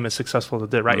became as successful as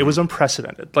it did, right? It was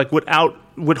unprecedented. Like with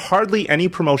hardly any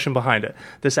promotion behind it,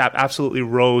 this app absolutely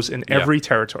rose in every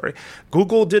territory.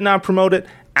 Google did not promote it.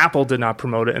 Apple did not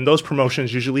promote it, and those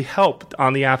promotions usually helped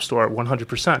on the App Store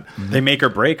 100%. They make or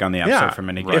break on the App Store for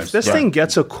many games. If this thing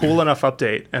gets a cool enough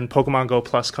update and Pokemon Go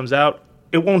Plus comes out,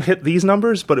 it won't hit these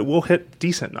numbers, but it will hit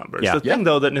decent numbers. The thing,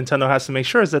 though, that Nintendo has to make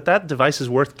sure is that device is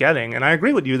worth getting. And I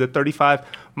agree with you that 35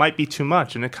 might be too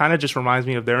much. And it kind of just reminds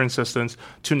me of their insistence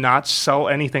to not sell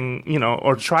anything,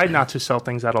 or try not to sell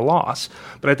things at a loss.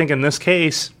 But I think in this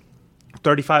case,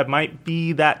 35 might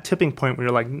be that tipping point where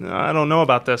you're like, no, I don't know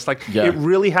about this. Like, it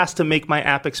really has to make my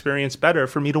app experience better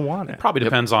for me to want it. Probably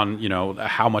depends on,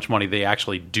 how much money they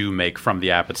actually do make from the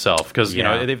app itself. Because,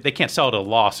 they can't sell at a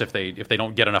loss if they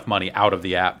don't get enough money out of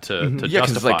the app to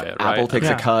justify it, right? Apple takes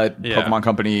a cut, Pokemon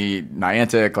Company,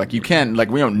 Niantic. Like, you can,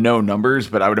 like, we don't know numbers,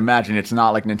 but I would imagine it's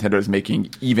not like Nintendo is making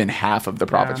even half of the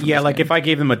profits. Yeah, like if I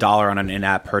gave them $1 on an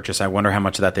in-app purchase, I wonder how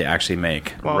much of that they actually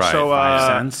make. Well, so, 5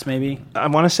 cents, maybe? I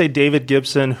want to say David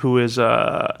Gibson, who is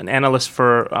an analyst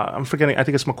for I'm forgetting. I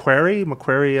think it's Macquarie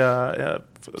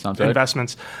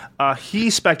Investments. He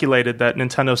speculated that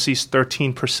Nintendo sees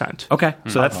 13%. Okay,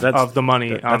 so that's of the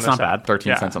money. That's not bad.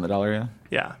 13 cents on the dollar.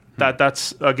 Yeah.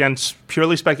 That's again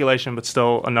purely speculation, but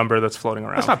still a number that's floating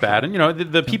around. That's not bad.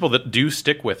 And the people that do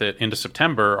stick with it into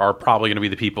September are probably going to be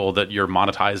the people that you're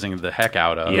monetizing the heck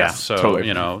out of. Yeah, so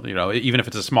totally. Even if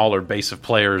it's a smaller base of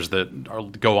players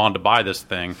that go on to buy this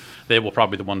thing, they will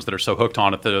probably be the ones that are so hooked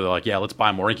on it that they're like, yeah, let's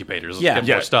buy more incubators. Let's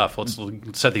get more stuff. Let's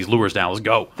set these lures down. Let's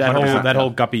go. That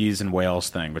whole guppies and whales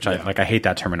thing, which I hate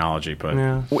that terminology, but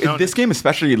Well, this game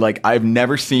especially, like I've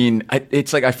never seen.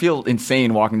 It's like I feel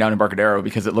insane walking down Embarcadero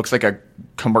because it looks like a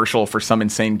commercial for some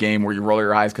insane game where you roll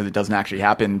your eyes because it doesn't actually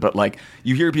happen. But like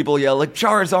you hear people yell like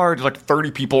Charizard, like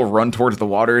 30 people run towards the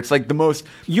water. It's like the most.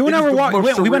 You and I were walking.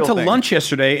 We went to lunch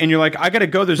yesterday, and you're like, I gotta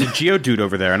go. There's a Geodude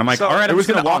over there, and I'm like, all right, I'm just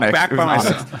gonna walk back by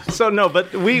myself. So no,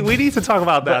 but we need to talk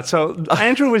about that. So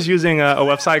Andrew was using a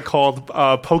website called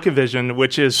Pokevision,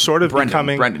 which is sort of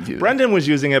becoming. Brendan was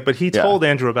using it, but he told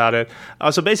Andrew about it.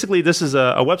 So basically, this is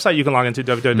a website you can log into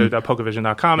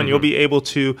www.pokevision.com, and you'll be able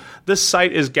to. This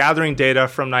site is gathering data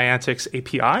from Niantic's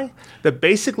API that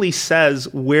basically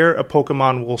says where a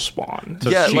Pokemon will spawn. So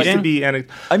yeah,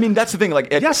 I mean, that's the thing.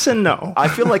 Like, yes and no. I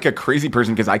feel like a crazy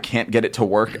person because I can't get it to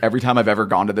work. Every time I've ever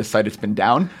gone to this site, it's been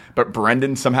down. But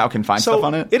Brendan somehow can find stuff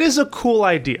on it. It is a cool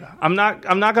idea. I'm not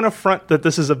going to front that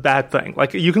this is a bad thing.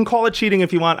 Like, you can call it cheating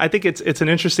if you want. I think it's an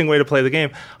interesting way to play the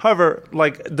game. However,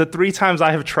 like the 3 times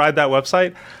I have tried that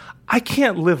website, I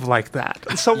can't live like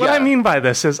that. So what I mean by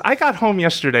this is I got home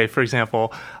yesterday, for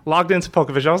example, logged into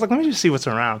Pokevision. I was like, let me just see what's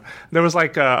around. There was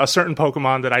like a certain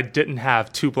Pokemon that I didn't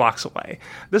have 2 blocks away.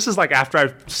 This is like after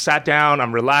I've sat down,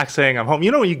 I'm relaxing, I'm home.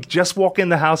 You know, when you just walk in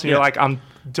the house and you're like, I'm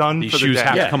done These for the shoes day.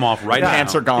 have to come off right now.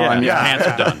 Pants are gone. Yeah, pants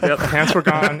are done. Yep, the pants were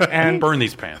gone. And Burn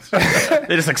these pants.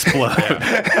 They just explode.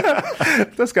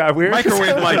 this guy weird.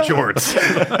 Microwave my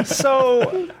jorts.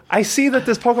 So I see that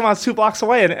this Pokemon's 2 blocks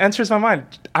away, and it enters my mind,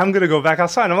 I'm going to go back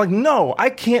outside. I'm like, no, I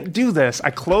can't do this. I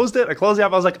closed it. I closed the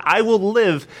app. I was like, I will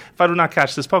live if I do not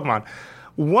catch this Pokemon.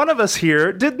 One of us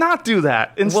here did not do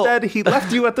that. Instead, he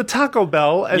left you at the Taco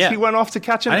Bell as he went off to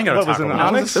catch him. I didn't go to what was it, Taco an Bell.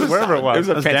 Onyx? Wherever it was.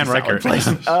 It was a Dan fancy Reichert. place.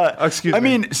 Excuse me. I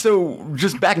mean, so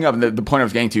just backing up, the point I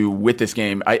was getting to with this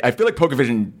game, I feel like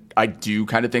Pokevision, I do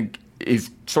kind of think is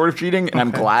sort of cheating, and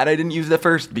I'm glad I didn't use it at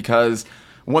first, because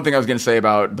one thing I was going to say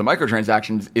about the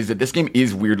microtransactions is that this game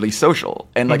is weirdly social.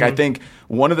 And like, I think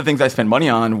one of the things I spent money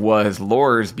on was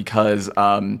lures, because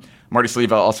Marty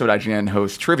Sleva, also at IGN,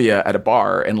 hosts trivia at a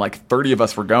bar, and like 30 of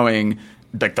us were going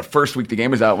like the first week the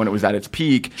game was out when it was at its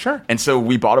peak. Sure. And so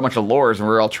we bought a bunch of lures and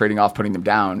we were all trading off, putting them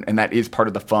down. And that is part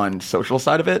of the fun social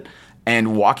side of it.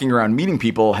 And walking around meeting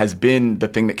people has been the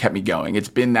thing that kept me going. It's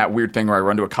been that weird thing where I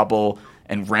run to a couple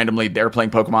and randomly they're playing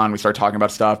Pokemon. We start talking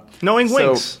about stuff. Knowing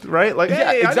winks, right? Like,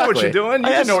 Yeah, hey, exactly. I know what you're doing. You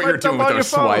I just know what you're swiped doing up with on your those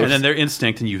phone. swipes. And then their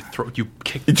instinct, and you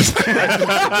kick.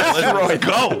 Let's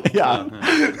go. Yeah.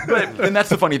 And that's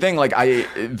the funny thing. Like, I'm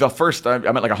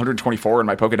at like 124 in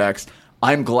my Pokedex.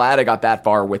 I'm glad I got that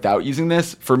far without using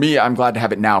this. For me, I'm glad to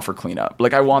have it now for cleanup.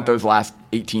 Like, I want those last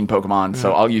 18 Pokemon,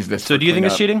 so I'll use this. So do you think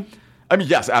it's cheating? I mean,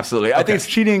 yes, absolutely. I think it's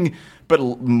cheating, but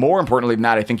more importantly than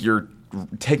that, I think you're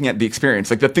taking at the experience.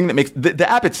 Like, the thing that makes the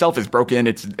app itself is broken.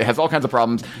 It has all kinds of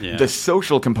problems. Yeah. The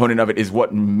social component of it is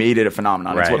what made it a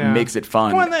phenomenon. It's Right. what Yeah. makes it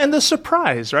fun. Well, and the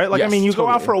surprise, right? Like, I Yes, mean, you go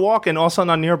out totally. for a walk and all of a sudden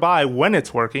on nearby, when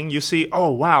it's working, you see,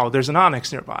 oh, wow, there's an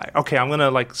Onyx nearby. Okay, I'm going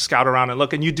to like scout around and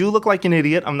look. And you do look like an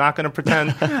idiot. I'm not going to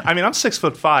pretend. I mean, I'm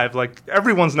 6'5". Like,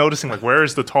 everyone's noticing, like, where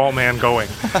is the tall man going?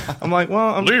 I'm like,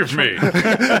 well, Leave me.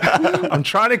 I'm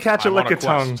trying to catch a I'm on lick a of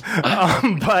tongue.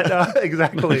 But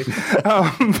exactly.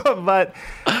 But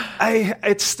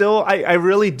it's still, I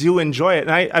really do enjoy it.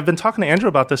 And I've been talking to Andrew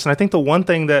about this, and I think the one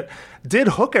thing that did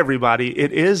hook everybody,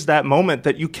 it is that moment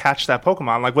that you catch that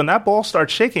Pokemon. Like, when that ball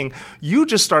starts shaking, you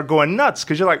just start going nuts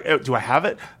because you're like, do I have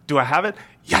it? Do I have it?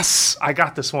 Yes, I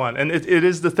got this one. And it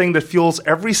is the thing that fuels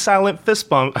every silent fist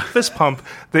pump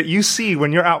that you see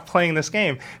when you're out playing this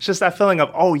game. It's just that feeling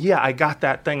of, oh, yeah, I got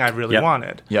that thing I really Yep.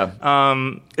 wanted. Yeah.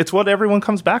 It's what everyone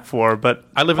comes back for, but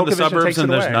I live in the Pokevision suburbs, takes it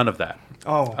and there's away. none of that.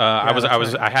 Oh,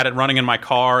 I had it running in my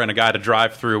car, and a guy to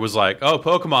drive through was like, "Oh,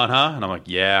 Pokemon, huh?" And I'm like,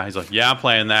 "Yeah." He's like, "Yeah, I'm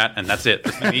playing that," and that's it.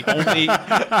 That's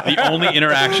the only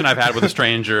interaction I've had with a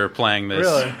stranger playing this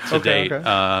Really? to Okay, date.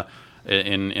 okay.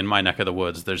 In my neck of the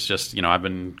woods, there's just I've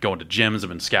been going to gyms, I've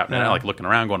been scouting, Yeah. like looking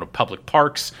around, going to public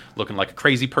parks, looking like a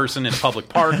crazy person in a public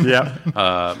park.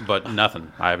 But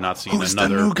nothing. I have not seen Who's the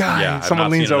another new guy? Yeah, I've Someone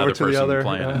not seen leans over another to the person other,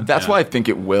 playing yeah. it. That's Yeah. why I think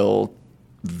it will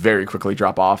very quickly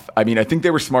drop off. I mean, I think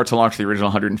they were smart to launch the original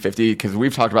 150 because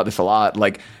we've talked about this a lot.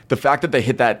 Like, the fact that they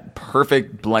hit that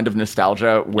perfect blend of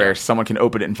nostalgia where someone can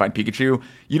open it and find Pikachu,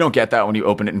 you don't get that when you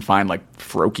open it and find like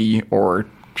Froakie or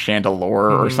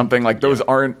Chandelure or something. Like, those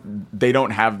they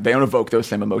don't evoke those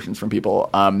same emotions from people.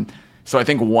 So I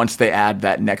think once they add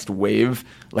that next wave,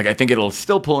 like, I think it'll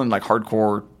still pull in like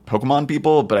hardcore Pokemon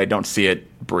people, but I don't see it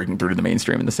breaking through to the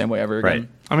mainstream in the same way ever again. Right.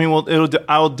 I mean, well,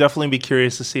 I'll definitely be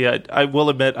curious to see it. I will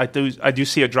admit, I do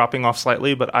see it dropping off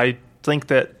slightly, but I think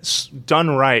that done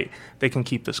right, they can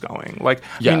keep this going. Like,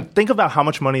 Yeah. I mean, think about how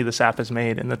much money this app has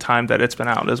made in the time that it's been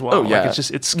out as well. Oh, yeah. Like,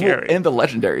 it's scary. Well, and the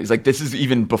legendaries. Like, this is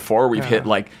even before we've hit,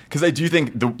 like, because I do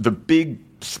think the big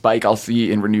spike I'll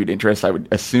see in renewed interest, I would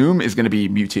assume, is going to be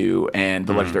Mewtwo and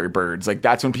the legendary birds. Like,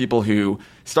 that's when people who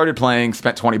started playing,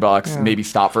 spent $20, maybe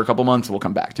stopped for a couple months, will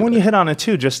come back to When it. you hit on it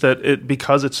too, just that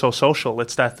because it's so social,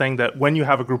 it's that thing that when you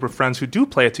have a group of friends who do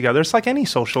play it together, it's like any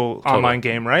social online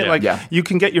game, right? Yeah. Like, Yeah. you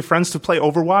can get your friends to play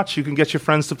Overwatch, you can get your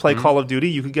friends to play Call of Duty,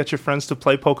 you can get your friends to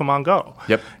play Pokemon Go.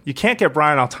 Yep. You can't get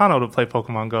Brian Altano to play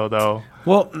Pokemon Go, though.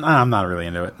 Well, I'm not really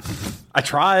into it. I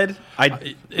tried.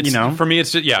 For me,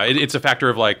 it's it's a factor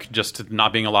of like just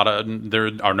not being a lot of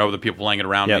there are no other people playing it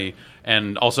around Yep. me,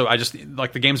 and also I just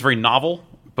like the game's very novel.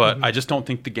 But I just don't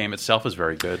think the game itself is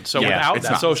very good. So Yeah, without it's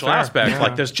that not. social Fair. aspect, Yeah.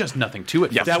 like there's just nothing to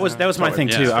it. That was my thing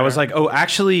too. Yeah. I was like, oh,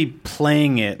 actually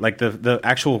playing it, like the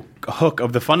actual hook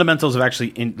of the fundamentals of actually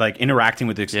interacting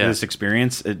with this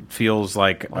experience. It feels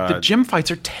like the gym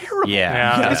fights are terrible.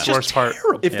 Yeah. That's it's the just worst part.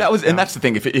 terrible. If that was, and that's the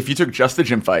thing, if you took just the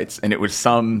gym fights and it was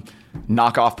some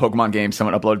knockoff Pokemon game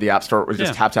someone uploaded to the App Store, it was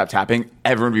just Yeah. tapping,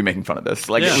 everyone would be making fun of this.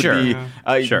 Like, Yeah. it would Sure.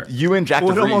 be, Sure. you and Jack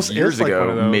Well, it DeVries almost years is like one ago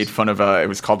of those. made fun of, it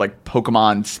was called like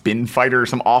Pokemon Spin Fighter,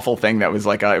 some awful thing that was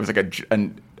like, it was like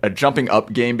a jumping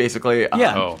up game basically.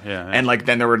 Yeah. And like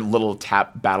then there were little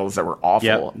tap battles that were awful.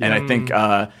 Yep. And I think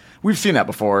we've seen that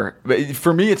before. But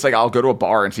for me, it's like I'll go to a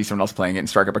bar and see someone else playing it and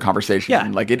strike up a conversation. Yeah.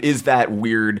 Like it is that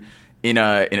weird in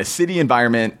a city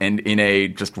environment and in a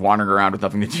just wandering around with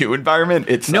nothing to do environment.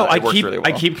 It's it works really well.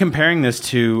 I keep comparing this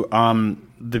to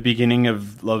the beginning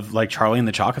of like Charlie and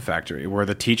the Chocolate Factory, where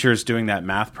the teacher's doing that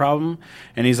math problem,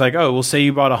 and he's like, "Oh, we'll say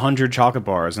you bought 100 chocolate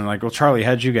bars," and like, "Well, Charlie,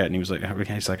 how'd you get?" And he was like,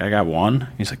 "I got one."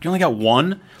 He's like, "You only got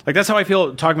one?" Like that's how I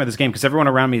feel talking about this game because everyone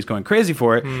around me is going crazy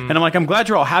for it, and I'm like, "I'm glad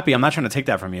you're all happy. I'm not trying to take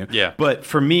that from you." Yeah. But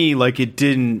for me, like it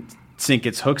didn't sink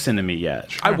its hooks into me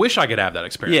yet. I wish I could have that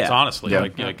experience. Yeah. Honestly, Yeah.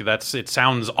 like it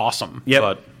sounds awesome.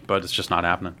 Yep. But it's just not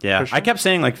happening. Yeah, I kept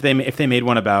saying like if they made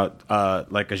one about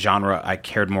like a genre I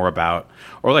cared more about,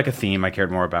 or like a theme I cared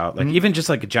more about, like even just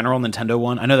like a general Nintendo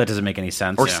one. I know that doesn't make any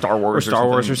sense. Or Star Wars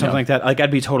or something like that. Like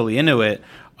I'd be totally into it.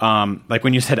 Like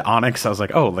when you said Onyx, I was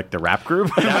like, oh, like the rap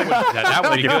group. That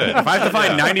would be good. If I have to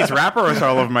find 90s rappers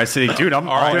all over my city, dude, I'm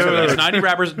All right, so in. it's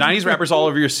 90s rappers all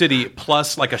over your city,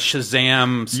 plus like a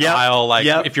Shazam style. Like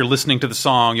if you're listening to the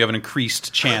song, you have an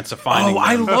increased chance of finding. Oh,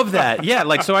 I them. love that. Yeah,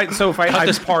 like so if I Cut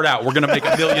this part out, we're gonna make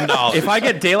 $1 million. If I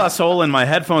get De La Soul in my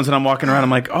headphones and I'm walking around,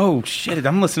 I'm like, oh shit,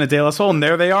 I'm listening to De La Soul, and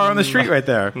there they are on the street right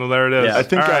there. Well, there it is. Yeah. I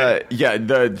think,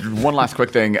 the one last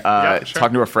quick thing. Sure.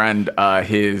 Talking to a friend,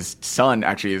 his son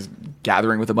actually is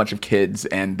gathering with a bunch of kids,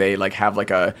 and they like have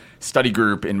like a study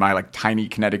group in my like tiny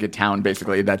Connecticut town,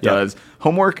 basically that does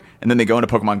homework, and then they go on a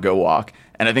Pokemon Go walk.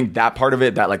 And I think that part of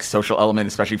it, that like social element,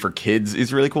 especially for kids,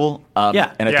 is really cool. And I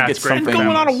think it's it's great. something going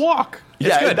on a walk.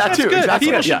 Yeah, that too. Good. Exactly.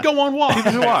 People should go on walks.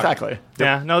 Exactly.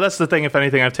 Yeah, no, that's the thing. If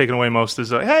anything, I've taken away most is,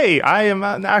 hey, I am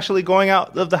actually going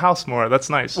out of the house more. That's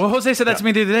nice. Well, Jose said that to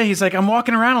me the other day. He's like, I'm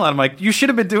walking around a lot. I'm like, you should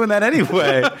have been doing that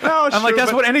anyway. I'm like,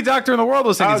 that's what any doctor in the world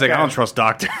will say. He's like, I don't trust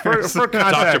doctors. For Dr.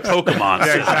 context. Pokemon.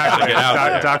 Yeah, exactly. Get out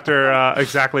there. Doctor,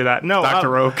 exactly that. No,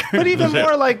 Dr. Oak. But even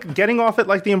more like getting off at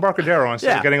like the Embarcadero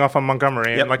instead of Yeah. getting off on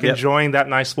Montgomery and like enjoying that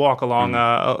nice walk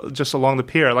along just along the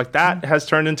pier. Like that has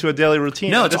turned into a daily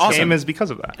routine. No, And it's this awesome. game is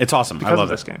because of that. It's awesome. Because I love of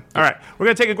this it. game. All right, we're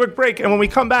gonna take a quick break, and when we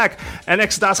come back,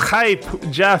 NX Das Hype,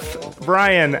 Jeff,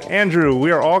 Brian, Andrew,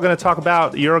 we are all gonna talk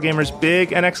about Eurogamer's big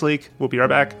NX leak. We'll be right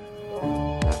back.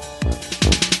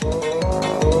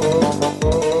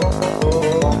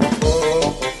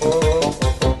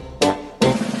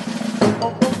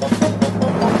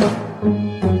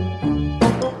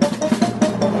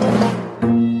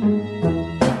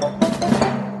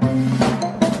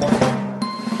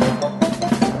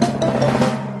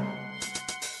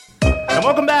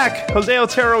 Welcome back. Jose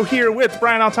Otero here with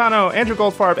Brian Altano, Andrew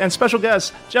Goldfarb, and special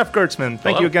guest Jeff Gerstmann.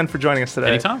 Thank Hello. you again for joining us today.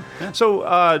 Anytime. Yeah.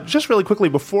 So, just really quickly,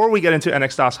 before we get into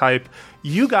NX Das Hype,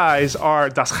 you guys are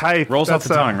Das Hype. Rolls off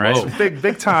the tongue, right?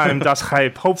 Big time Das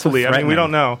Hype, hopefully. I mean, we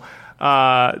don't know.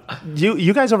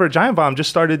 You guys over at Giant Bomb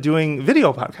just started doing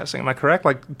video podcasting. Am I correct?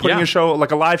 Like putting your show like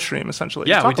a live stream, essentially.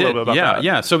 Yeah, Talk we a did. little bit about that.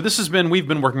 Yeah. So we've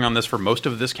been working on this for most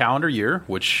of this calendar year,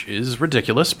 which is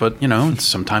ridiculous, but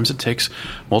sometimes it takes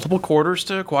multiple quarters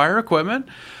to acquire equipment.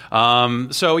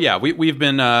 We've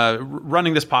been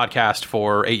running this podcast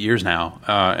for 8 years now,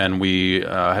 and we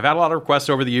have had a lot of requests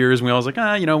over the years. And we always like,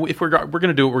 if we're going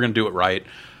to do it, we're going to do it right.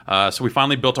 So we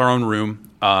finally built our own room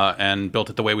and built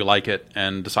it the way we like it,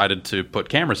 and decided to put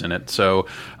cameras in it. So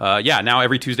now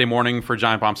every Tuesday morning for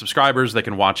Giant Bomb subscribers, they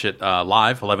can watch it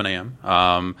live, 11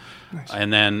 a.m. Nice.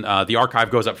 And then the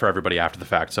archive goes up for everybody after the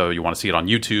fact. So you want to see it on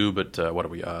YouTube at what are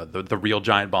we? The real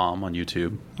Giant Bomb on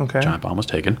YouTube. Okay. Giant Bomb was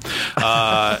taken.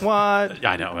 What?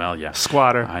 I know. Well, yeah.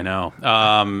 Squatter. I know.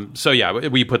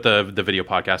 We put the video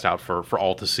podcast out for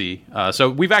all to see. So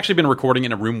we've actually been recording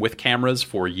in a room with cameras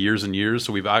for years and years.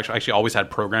 So we've actually always had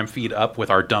program feed up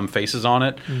with our dumb faces on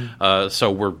it.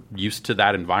 So we're used to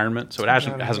that environment. So it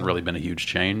hasn't really been a huge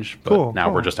change. But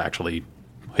now we're just actually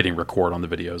hitting record on the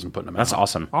videos and putting them out. That's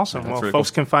awesome. Awesome. That's Well, really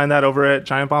folks can find that over at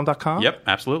giantbomb.com. Yep,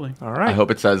 absolutely. All right. I hope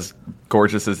it says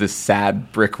gorgeous as this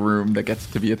sad brick room that gets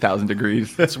to be 1,000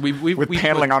 degrees. So we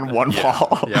paneling on one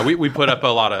wall. Yeah, we put up a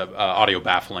lot of audio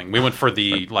baffling. We went for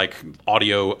the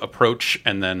audio approach,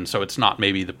 and then so it's not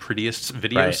maybe the prettiest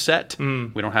video set.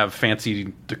 We don't have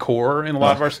fancy decor in a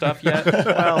lot of our stuff yet.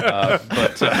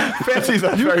 But Fancy's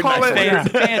a You very call nice it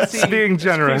word. fancy. being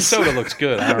generous. Soda looks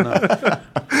good. I don't know.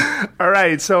 All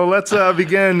right, so let's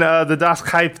begin the Das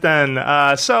Hype then.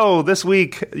 So this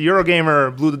week,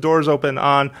 Eurogamer blew the doors open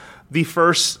on the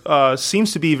first,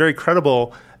 seems to be very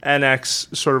credible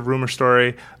NX sort of rumor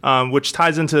story, which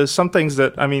ties into some things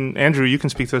that, I mean, Andrew, you can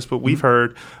speak to this, but we've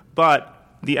heard. But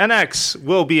The NX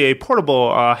will be a portable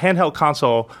handheld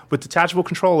console with detachable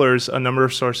controllers, a number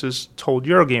of sources told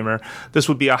Eurogamer. This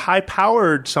would be a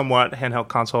high-powered, somewhat, handheld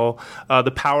console.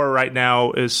 The power right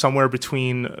now is somewhere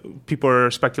between, people are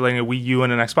speculating a Wii U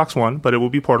and an Xbox One, but it will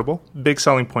be portable. Big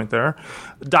selling point there.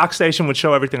 Dock station would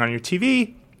show everything on your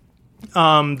TV.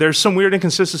 There's some weird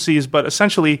inconsistencies, but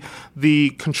essentially the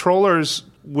controllers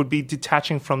would be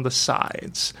detaching from the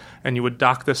sides, and you would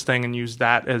dock this thing and use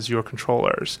that as your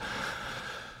controllers.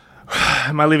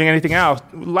 Am I leaving anything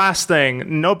out? Last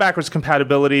thing, no backwards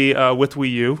compatibility with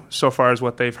Wii U, so far as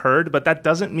what they've heard, but that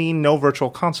doesn't mean no virtual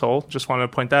console. Just wanted to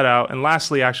point that out. And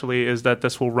lastly, actually, is that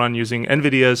this will run using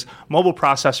NVIDIA's mobile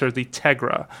processor, the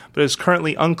Tegra, but it's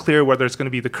currently unclear whether it's going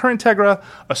to be the current Tegra,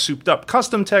 a souped-up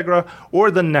custom Tegra,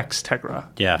 or the next Tegra.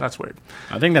 Yeah. That's weird.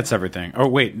 I think that's everything. Oh,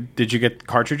 wait, did you get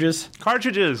cartridges?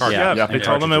 Cartridges. Yeah. They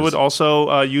told them it would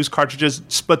also use cartridges,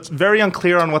 but very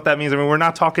unclear on what that means. I mean, we're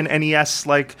not talking NES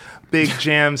like big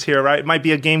jams here, right? It might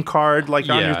be a game card like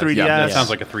on your 3DS. Yeah, that sounds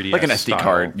like a 3DS, like an SD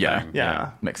card. Yeah,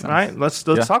 yeah, makes sense. Right? Let's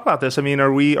talk about this. I mean,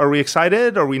 are we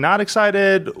excited? Are we not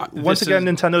excited? Once again,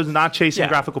 Nintendo's not chasing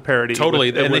graphical parity. Totally,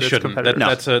 and they shouldn't.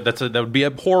 That would be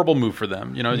a horrible move for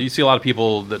them. You know, you see a lot of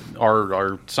people that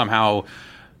are somehow.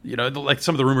 You know, like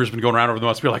some of the rumors have been going around over the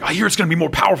months. We're like, I hear it's going to be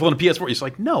more powerful than a PS4. It's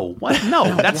like, no, what?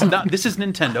 No, that's not. This is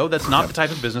Nintendo. That's not the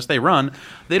type of business they run.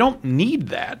 They don't need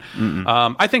that.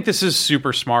 I think this is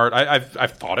super smart.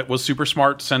 I've thought it was super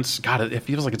smart since, God, it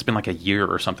feels like it's been like a year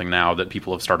or something now that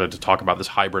people have started to talk about this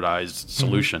hybridized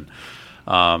solution.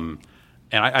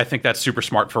 And I think that's super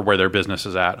smart for where their business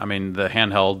is at. I mean, the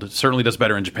handheld certainly does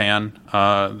better in Japan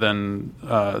than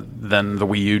the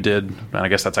Wii U did, and I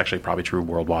guess that's actually probably true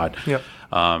worldwide. Yep.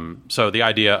 So the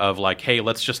idea of like, hey,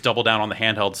 let's just double down on the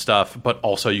handheld stuff, but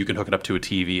also you can hook it up to a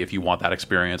TV if you want that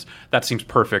experience. That seems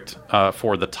perfect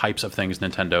for the types of things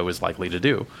Nintendo is likely to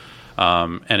do.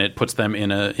 And it puts them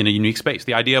in a unique space.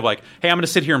 The idea of like, hey, I'm going to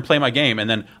sit here and play my game, and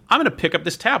then I'm going to pick up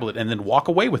this tablet and then walk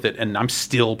away with it, and I'm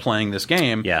still playing this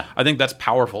game. Yeah. I think that's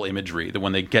powerful imagery. That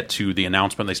when they get to the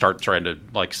announcement, they start trying to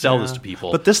like sell this to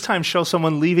people. But this time, show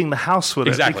someone leaving the house with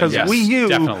Exactly, it, because yes, Wii U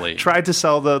definitely. tried to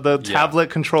sell the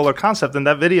tablet controller concept. In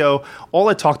that video, all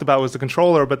it talked about was the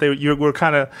controller. But what's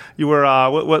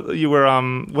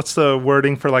the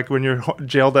wording for like when you're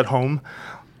jailed at home?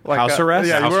 Like, house arrest?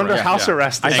 Yeah, you were under house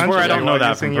arrest. I swear I don't know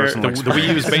that essentially. from personal the Wii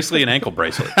U is basically an ankle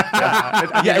bracelet.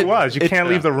 It was. You can't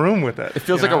leave the room with it. It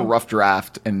feels like a rough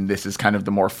draft, and this is kind of the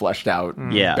more fleshed out,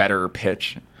 better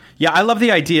pitch. Yeah, I love the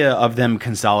idea of them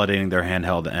consolidating their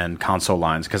handheld and console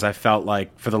lines, because I felt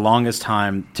like for the longest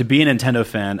time, to be a Nintendo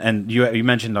fan, and you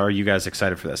mentioned, are you guys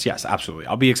excited for this? Yes, absolutely.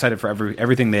 I'll be excited for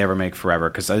everything they ever make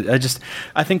forever, because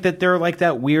I think that they're like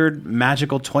that weird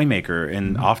magical toy maker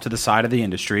and off to the side of the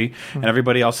industry, and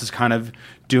everybody else is kind of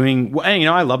doing. And, you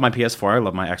know, I love my PS4, I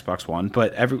love my Xbox One,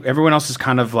 but everyone else is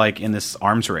kind of like in this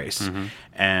arms race.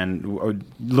 And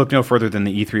look no further than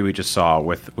the E3 we just saw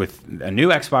with a new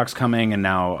Xbox coming and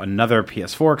now another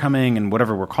PS4 coming and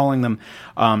whatever we're calling them.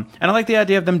 And I like the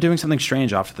idea of them doing something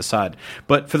strange off to the side.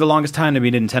 But for the longest time, to be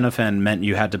a Nintendo fan meant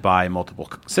you had to buy multiple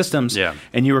systems. Yeah.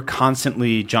 And you were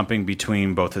constantly jumping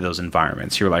between both of those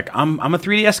environments. You were like, I'm a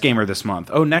 3DS gamer this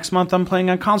month. Oh, next month I'm playing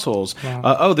on consoles.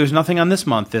 Oh, there's nothing on this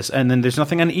month. And then there's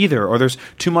nothing on either. Or there's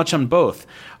too much on both.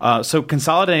 So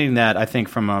consolidating that, I think,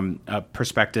 from a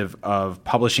perspective of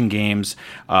publishing games,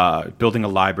 building a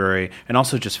library, and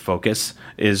also just focus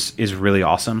is really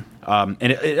awesome. And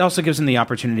it also gives them the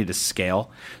opportunity to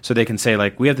scale, so they can say,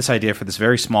 like, we have this idea for this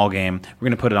very small game, we're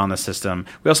going to put it on the system.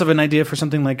 We also have an idea for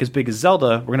something like as big as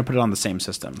Zelda, we're going to put it on the same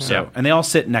system. So, and they all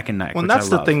sit neck and neck. Well, that's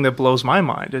the thing that blows my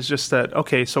mind, is just that,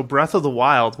 okay, so Breath of the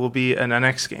Wild will be an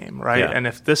NX game, right? Yeah. And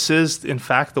if this is, in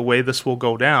fact, the way this will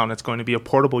go down, it's going to be a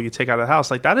portable you take out of the house.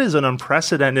 Like, that is an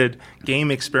unprecedented game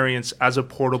experience as a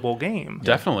portable game.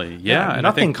 Definitely, yeah. And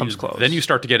nothing I think comes close. Then you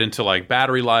start to get into like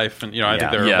battery life, and you know, I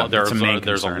think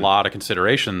there's a lot of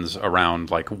considerations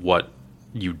around like what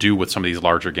you do with some of these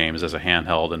larger games as a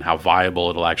handheld and how viable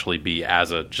it'll actually be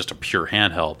as just a pure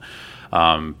handheld.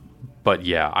 But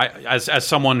yeah, as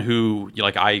someone who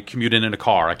I commute in a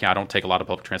car, I don't take a lot of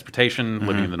public transportation.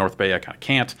 Living in the North Bay, I kind of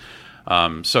can't.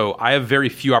 So I have very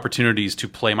few opportunities to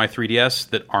play my 3DS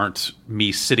that aren't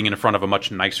me sitting in front of a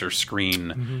much nicer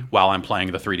screen while I'm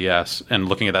playing the 3DS and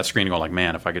looking at that screen and going like,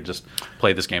 man, if I could just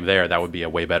play this game there, that would be a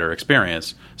way better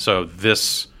experience. So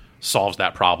this solves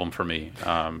that problem for me.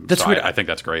 That's so weird. I think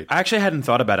that's great. I actually hadn't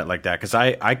thought about it like that because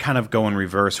I kind of go in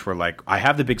reverse where like I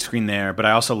have the big screen there, but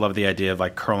I also love the idea of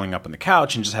like curling up on the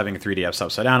couch and just having a 3DS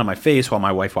upside down on my face while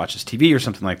my wife watches TV or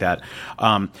something like that.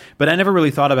 But I never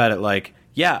really thought about it like,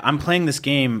 yeah, I'm playing this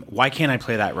game. Why can't I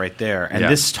play that right there? And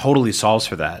this totally solves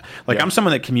for that. Like I'm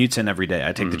someone that commutes in every day.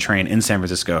 I take the train in San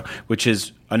Francisco, which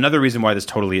is another reason why this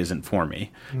totally isn't for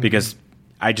me because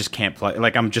I just can't play.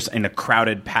 Like I'm just in a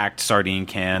crowded, packed sardine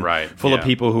can full of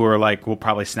people who are like will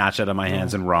probably snatch it out of my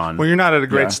hands and run. Well, you're not at a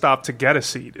great stop to get a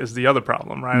seat is the other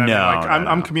problem, right?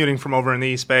 I'm commuting from over in the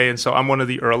East Bay, and so I'm one of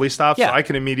the early stops. So I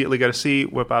can immediately get a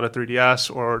seat, whip out a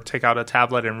 3DS, or take out a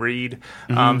tablet and read.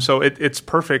 So it's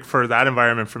perfect for that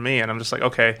environment for me. And I'm just like,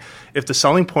 okay, if the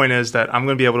selling point is that I'm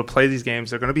going to be able to play these games,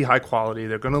 they're going to be high quality,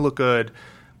 they're going to look good.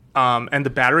 And the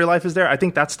battery life is there. I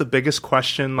think that's the biggest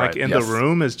question, the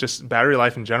room is just battery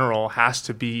life in general has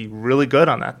to be really good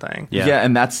on that thing. Yeah,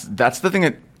 and that's the thing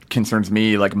that concerns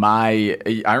me. Like I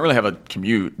don't really have a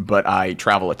commute, but I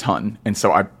travel a ton, and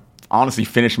so I honestly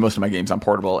finish most of my games on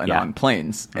portable and on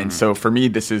planes. And so for me,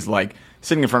 this is like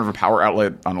sitting in front of a power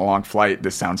outlet on a long flight.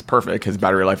 This sounds perfect because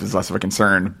battery life is less of a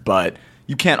concern, but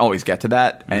you can't always get to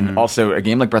that. And also a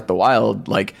game like Breath of the Wild,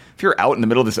 like if you're out in the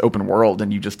middle of this open world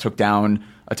and you just took down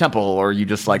a temple or you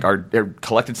just like are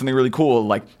collected something really cool,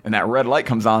 like, and that red light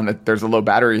comes on that there's a low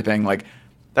battery thing, like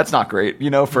that's not great,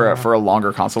 for a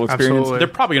longer console experience. Absolutely. They're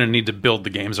probably going to need to build the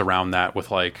games around that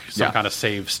with like some kind of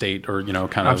save state or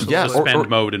kind of suspend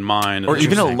mode in mind, or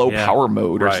even a low power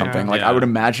mode or something. Like I would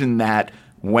imagine that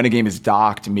when a game is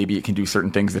docked, maybe it can do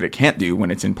certain things that it can't do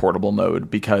when it's in portable mode.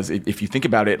 Because if you think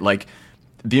about it, like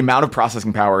the amount of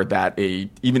processing power that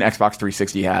even Xbox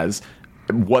 360 has,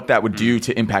 what that would do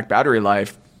to impact battery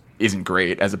life isn't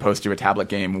great, as opposed to a tablet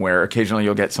game where occasionally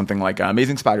you'll get something like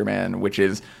Amazing Spider-Man, which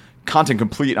is content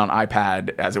complete on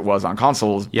iPad as it was on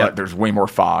consoles, but there's way more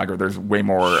fog or there's way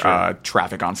more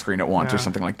traffic on screen at once or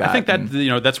something like that. I think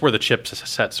that that's where the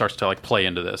chipset starts to like play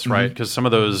into this, right? Because some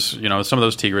of those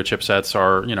Tegra chipsets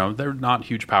are they're not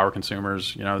huge power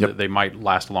consumers. They might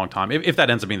last a long time if that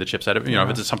ends up being the chipset.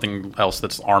 If it's something else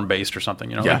that's ARM based or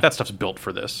something, like that stuff's built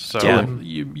for this, so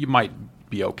you might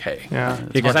be okay.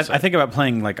 Because I think about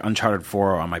playing like Uncharted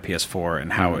 4 on my PS4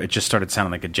 and how it just started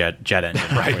sounding like a jet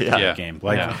engine game.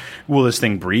 Like, will this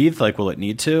thing breathe? Like, will it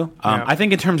need to? I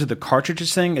think in terms of the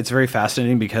cartridges thing, it's very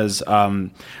fascinating because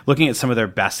looking at some of their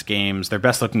best games, their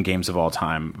best looking games of all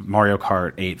time, Mario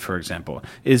Kart 8, for example,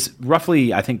 is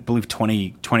roughly, I believe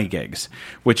 20 gigs,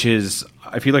 which is,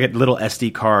 if you look at little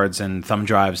SD cards and thumb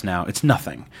drives now, it's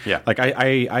nothing. Yeah. Like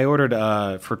I ordered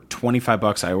for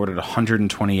 $25, I ordered a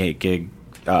 128 gig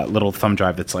little thumb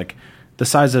drive that's like the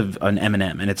size of an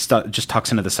M&M, and it just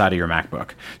tucks into the side of your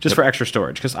MacBook just for extra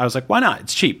storage. Because I was like, why not?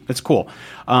 It's cheap. It's cool.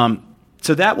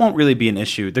 So that won't really be an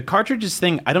issue. The cartridges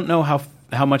thing, I don't know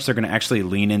how much they're going to actually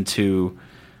lean into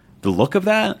the look of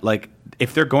that. Like,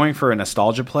 if they're going for a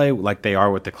nostalgia play, like they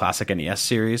are with the classic NES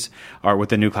series or with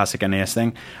the new classic NES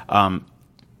thing,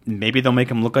 maybe they'll make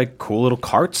them look like cool little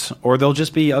carts, or they'll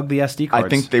just be ugly SD cards. I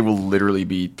think they will literally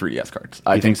be 3DS cards.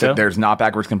 I think that there's not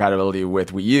backwards compatibility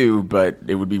with Wii U, but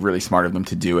it would be really smart of them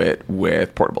to do it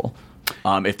with portable.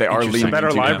 If they are leaning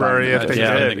better library,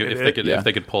 if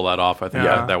they could pull that off, I think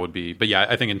that would be. But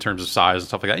I think in terms of size and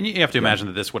stuff like that, and you have to imagine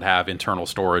that this would have internal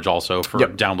storage also for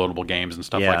downloadable games and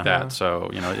stuff like that.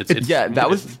 So that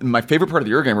was my favorite part of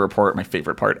the Eurogame report. My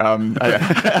favorite part. I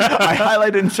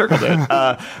highlighted and circled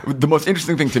it. The most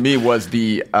interesting thing to me was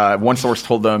the one source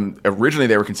told them originally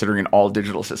they were considering an all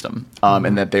digital system,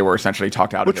 and that they were essentially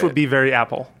talked out of it. Which would be very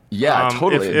Apple. Yeah,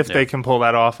 totally. If they can pull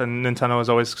that off, and Nintendo has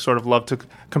always sort of loved to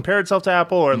compare itself to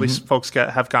Apple, or at least folks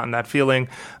have gotten that feeling.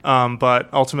 But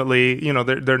ultimately,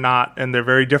 they're not, and they're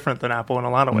very different than Apple in a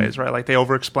lot of ways, right? Like they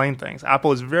over-explain things.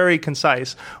 Apple is very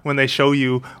concise when they show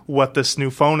you what this new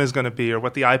phone is going to be or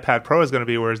what the iPad Pro is going to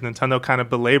be, whereas Nintendo kind of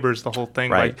belabors the whole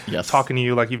thing, talking to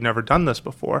you like you've never done this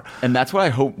before. And that's what I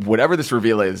hope. Whatever this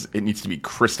reveal is, it needs to be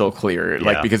crystal clear.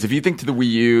 Like, because if you think to the Wii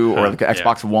U or like the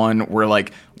Xbox One, where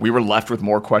like we were left with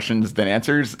more questions than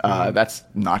answers, that's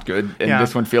not good. And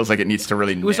this one feels like it needs to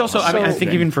really. It was also, I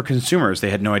think even for consumers, they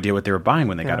had no idea what they were buying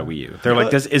when they got a Wii U. They're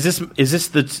like, is this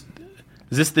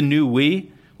the new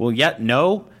Wii? Well,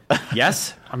 no,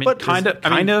 yes. I mean, kind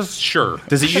of, sure.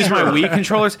 Does it use my Wii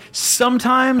controllers?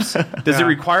 Sometimes. Does it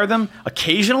require them?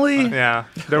 Occasionally. Yeah.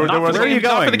 Where are you going?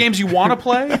 Not for the games you want to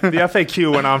play? The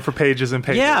FAQ went on for pages and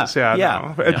pages.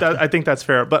 I think that's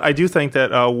fair. But I do think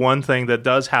that one thing that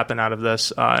does happen out of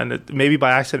this, and it, maybe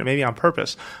by accident, maybe on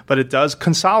purpose, but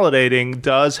consolidating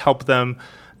does help them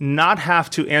not have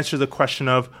to answer the question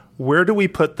of where do we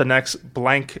put the next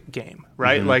blank game,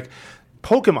 right? Like,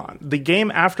 Pokemon, the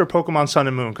game after Pokemon Sun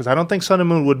and Moon, because I don't think Sun and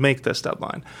Moon would make this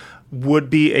deadline, would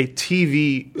be a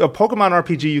Pokemon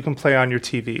RPG you can play on your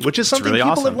TV, which is something really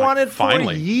people awesome. have wanted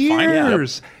Finally. for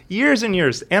years. Years and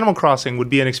years. Animal Crossing would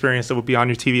be an experience that would be on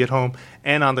your TV at home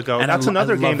and on the go. And that's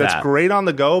another game that. that's great on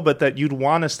the go, but that you'd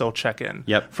want to still check in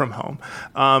from home.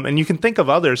 And you can think of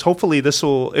others. Hopefully this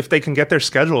will, if they can get their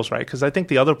schedules right, because I think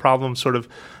the other problem sort of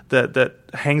that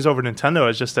hangs over Nintendo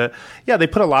is just that, they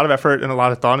put a lot of effort and a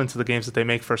lot of thought into the games that they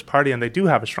make first party, and they do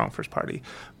have a strong first party.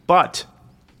 But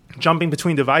jumping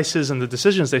between devices and the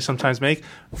decisions they sometimes make,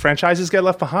 franchises get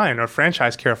left behind or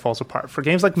franchise care falls apart. For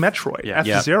games like Metroid,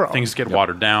 F-Zero. Things get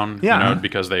watered down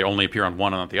because they only appear on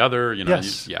one and not the other.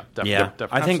 Definitely.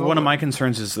 I think one of my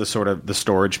concerns is the sort of the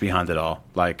storage behind it all.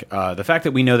 Like the fact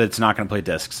that we know that it's not going to play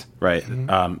discs, right?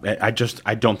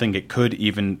 I don't think it could,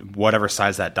 even whatever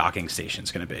size that docking station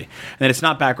is going to be. And that it's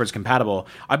not backwards compatible.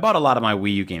 I bought a lot of my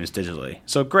Wii U games digitally,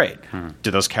 so great. Do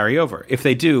those carry over? If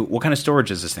they do, what kind of storage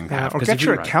does this thing have? Or get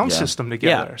your account system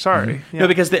together. Sorry. No,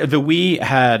 because the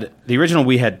original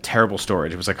Wii had terrible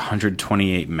storage. It was like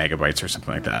 128 megabytes or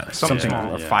something like that. Something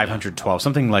or 512,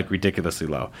 something like ridiculously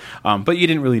low. But you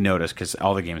didn't really notice because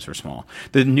all the games were small.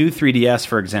 The new 3DS,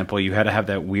 for example, you had to have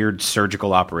that weird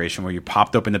surgical operation where you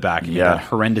popped open the back and you got that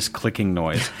horrendous clicking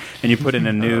noise, and you put in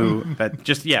a new.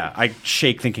 I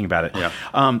shake thinking about it.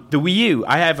 The Wii U,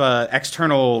 I have a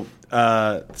external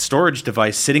storage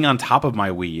device sitting on top of my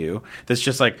Wii U that's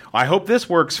just like, I hope this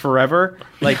works forever.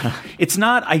 Like, it's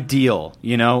not ideal,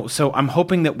 So I'm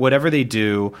hoping that whatever they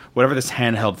do, whatever this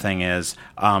handheld thing is,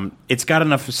 it's got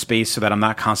enough space so that I'm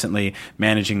not constantly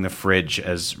managing the fridge,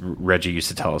 as Reggie used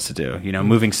to tell us to do.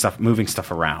 Moving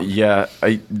stuff around. Yeah,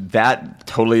 that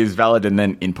totally is valid. And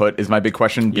then input is my big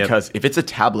question, because if it's a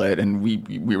tablet, and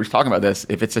we were talking about this,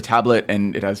 if it's a tablet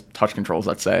and it has touch controls,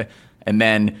 let's say, and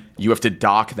then you have to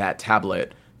dock that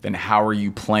tablet, then how are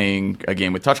you playing a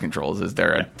game with touch controls? Is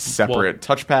there a separate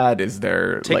touchpad? Is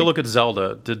there... Take a look at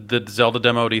Zelda. Did the Zelda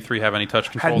demo at E3 have any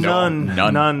touch controls? None.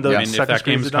 If that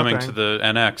game's coming to the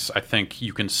NX, I think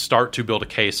you can start to build a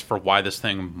case for why this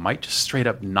thing might just straight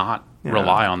up not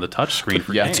rely on the touch screen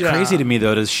for games. It's crazy to me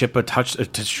though to ship a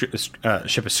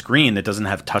ship a screen that doesn't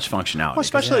have touch functionality. Well,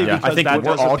 especially because I think that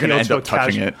we're all going to end up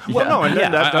touching it. Well, no, and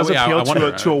that does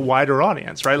appeal to a wider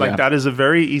audience, right? Like that is a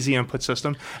very easy input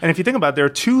system. And if you think about it, there are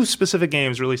two specific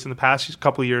games released in the past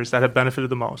couple of years that have benefited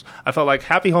the most. I felt like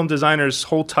Happy Home Designer's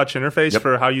whole touch interface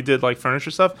for how you did like furniture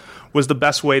stuff was the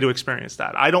best way to experience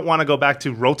that. I don't want to go back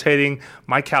to rotating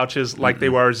my couches like they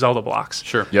were Zelda blocks.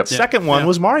 Sure. Second one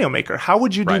was Mario Maker. How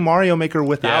would you do Mario Maker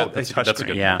without a touch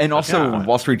screen? And also,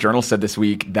 Wall Street Journal said this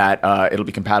week that it'll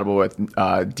be compatible with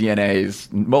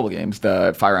DNA's mobile games,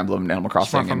 the Fire Emblem, Animal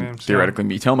Crossing, and games, theoretically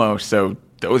Miitomo. So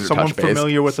those are someone touch-based.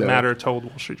 Familiar with the matter told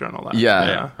Wall Street Journal that.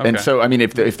 Okay. And so, I mean,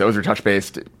 if those are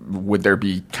touch-based, would there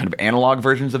be kind of analog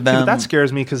versions of them? See, that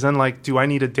scares me because then, like, do I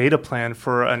need a data plan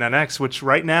for an NX? Which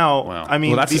right now,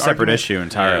 that's a separate issue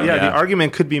entirely. The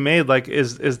argument could be made, like,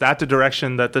 is that the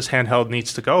direction that this handheld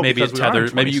needs to go? Maybe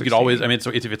maybe you could always, so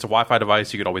if it's a Wi-Fi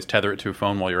device, you could always tether it to a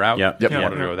phone while you're out. If you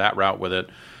wanted to go that route with it.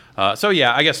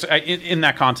 I guess in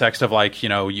that context of like,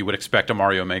 you would expect a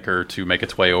Mario Maker to make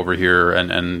its way over here,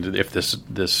 and if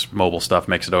this mobile stuff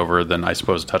makes it over, then I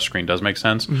suppose a touchscreen does make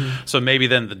sense. So maybe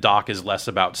then the dock is less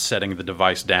about setting the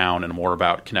device down and more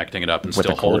about connecting it up and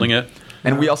still holding it.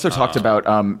 And we also talked about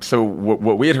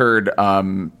what we had heard.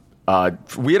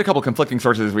 We had a couple conflicting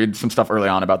sources. We had some stuff early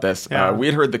on about this. We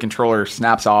had heard the controller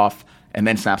snaps off and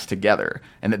then snaps together,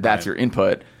 and that's your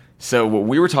input. So what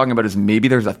we were talking about is maybe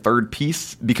there's a third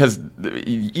piece, because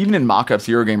even in mock-ups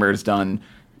Eurogamer has done,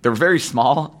 they're very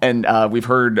small, and we've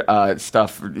heard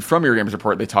stuff from Eurogamer's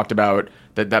report. They talked about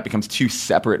that becomes two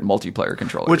separate multiplayer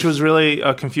controllers. Which was really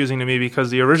confusing to me, because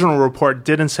the original report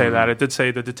didn't say that. It did say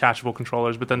the detachable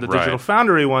controllers, but then the Digital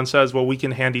Foundry one says, well, we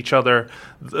can hand each other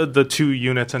the two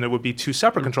units, and it would be two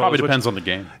separate controllers. Probably depends on the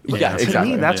game. Exactly. To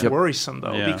me, that's worrisome,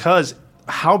 though, because...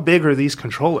 how big are these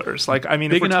controllers? Like, I mean,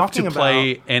 big if we're enough talking to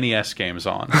play NES games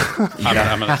on.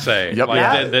 I'm going to say,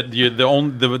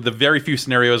 the very few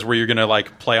scenarios where you're going to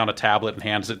like play on a tablet and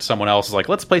hands it to someone else is like,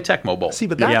 let's play Tech Mobile. See,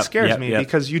 but that scares me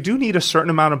because you do need a certain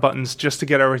amount of buttons just to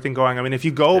get everything going. I mean, if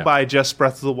you go by just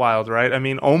Breath of the Wild, right? I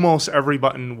mean, almost every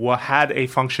button had a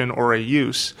function or a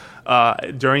use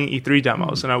during E3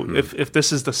 demos. And if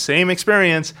this is the same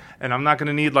experience, and I'm not going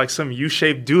to need like some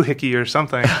U-shaped doohickey or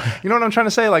something, you know what I'm trying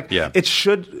to say? Like, it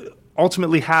should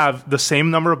ultimately have the same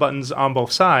number of buttons on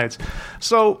both sides.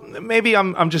 So maybe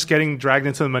I'm just getting dragged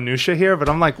into the minutia here, but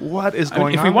I'm like, what is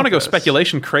going on? If we want to go this?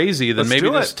 speculation crazy, then Let's maybe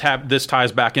do this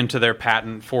ties back into their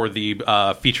patent for the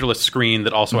featureless screen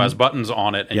that also has buttons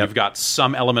on it, and you've got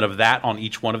some element of that on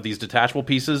each one of these detachable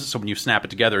pieces. So when you snap it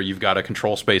together, you've got a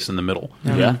control space in the middle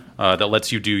that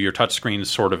lets you do your touchscreen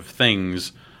sort of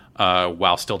things.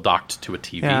 While still docked to a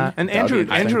TV. Yeah, and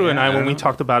Andrew and I, when we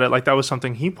talked about it, like that was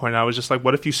something he pointed out. I was just like,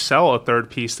 what if you sell a third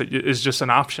piece that is just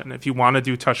an option? If you want to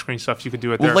do touchscreen stuff, you could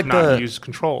do it there, not use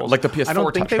controls. Like the PS4 I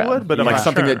don't think they would, but like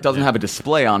something that doesn't have a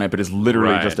display on it, but is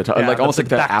literally just a like almost like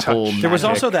the Apple. There was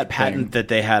also that patent that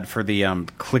they had for the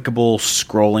clickable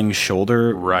scrolling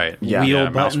shoulder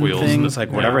wheel mouse button wheels. thing. It's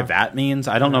like whatever that means.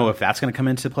 I don't know if that's going to come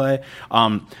into play.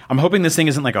 I'm hoping this thing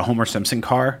isn't like a Homer Simpson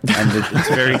car, and it's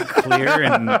very clear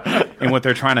in what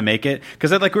they're trying to make it,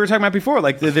 because like we were talking about before,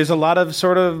 like there's a lot of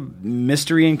sort of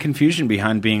mystery and confusion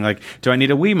behind being like, do I need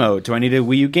a Wiimote? Do I need a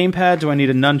Wii U gamepad? Do I need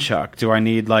a nunchuck? Do I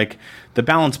need like the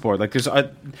balance board? Like there's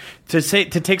to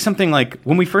take something like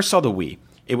when we first saw the Wii,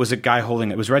 it was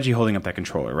Reggie holding up that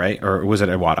controller, right? Or was it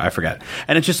Iwata? I forget.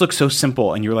 And it just looked so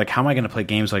simple, and you were like, how am I going to play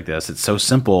games like this? It's so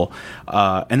simple.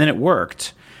 And then it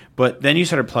worked, but then you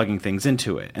started plugging things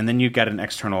into it, and then you got an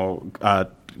external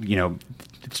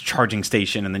charging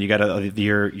station, and then you got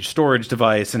your storage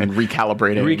device and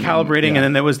recalibrating, and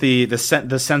then there was the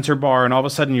sensor bar, and all of a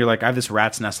sudden you're like, I have this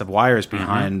rat's nest of wires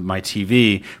behind my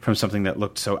TV from something that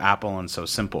looked so Apple and so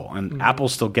simple. And Apple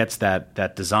still gets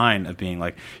that design of being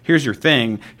like, here's your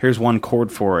thing, here's one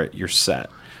cord for it, you're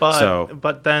set.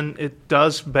 But then it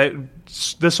does.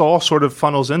 This all sort of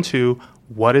funnels into,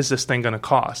 what is this thing going to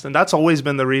cost? And that's always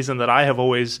been the reason that I have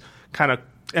always kind of,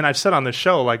 and I've said on this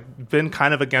show, like, been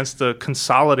kind of against the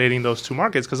consolidating those two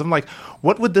markets, because I'm like,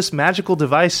 what would this magical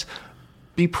device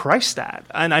be priced at?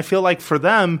 And I feel like for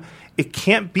them, it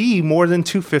can't be more than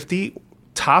 $250,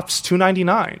 tops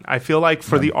 $299. I feel like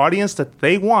for the audience that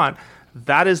they want,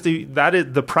 that is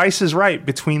the price is right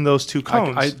between those two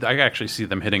cones. I actually see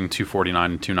them hitting $249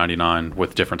 and $299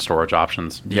 with different storage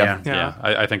options. Yeah.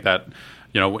 I think that,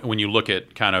 when you look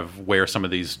at kind of where some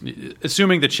of these,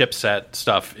 assuming the chipset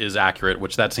stuff is accurate,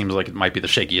 which that seems like it might be the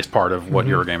shakiest part of what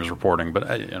Eurogame is reporting,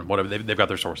 but whatever, they've got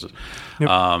their sources.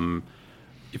 Yep.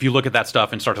 If you look at that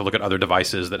stuff and start to look at other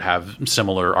devices that have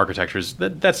similar architectures,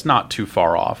 that's not too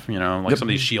far off. Some of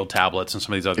these Shield tablets and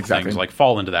some of these other things like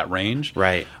fall into that range.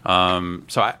 Right.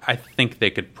 So I think they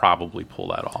could probably pull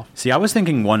that off. See, I was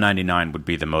thinking $199 would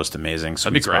be the most amazing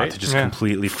sweet spot to just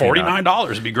completely $49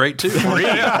 would be great too. Free.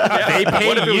 They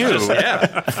pay you.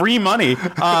 Free money.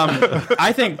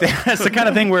 I think that's the kind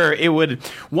of thing where it would.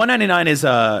 $199 is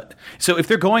so if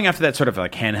they're going after that sort of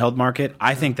like handheld market,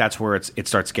 I think that's where it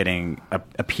starts getting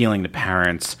appealing to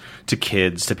parents, to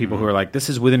kids, to people who are like, this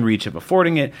is within reach of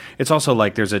affording it. It's also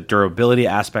like there's a durability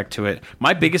aspect to it.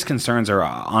 My biggest concerns are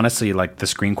honestly like the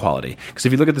screen quality, because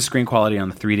if you look at the screen quality on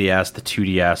the 3DS, the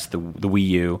 2DS, the Wii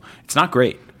U, it's not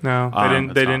great. No,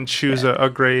 they didn't choose a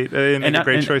great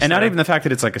choice. And not even the fact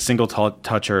that it's like a single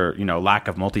touch or lack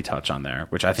of multi-touch on there,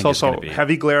 which I think is going to be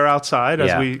heavy glare outside,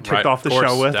 as we kicked off the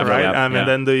show with, right? And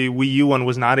then the Wii U one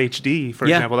was not HD, for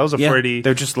example. That was a pretty.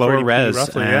 They're just lower res.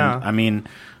 Roughly, I mean,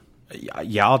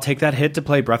 I'll take that hit to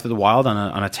play Breath of the Wild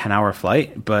on a 10-hour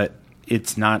flight, but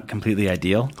it's not completely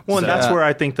ideal. Well, and that's where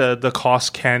I think the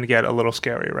cost can get a little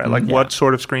scary, right? Like, what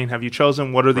sort of screen have you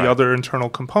chosen? What are the other internal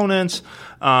components?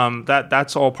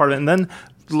 That's all part of it. And then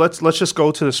let's just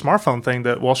go to the smartphone thing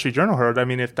that Wall Street Journal heard. I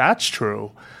mean, if that's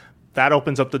true, that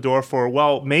opens up the door for,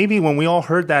 well, maybe when we all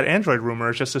heard that Android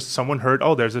rumor, it's just that someone heard,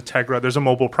 there's a Tegra, there's a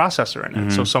mobile processor in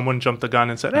it. So someone jumped the gun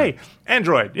and said, hey,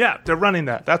 Android, they're running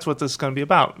that. That's what this is going to be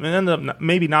about. And it ended up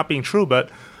maybe not being true, but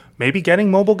maybe getting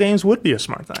mobile games would be a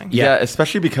smart thing. Yeah,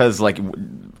 especially because like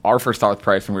our first thought with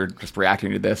price, when we were just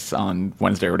reacting to this on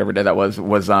Wednesday or whatever day that was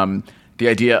the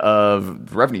idea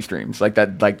of revenue streams. Like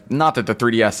that, like not that the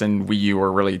 3DS and Wii U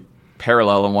are really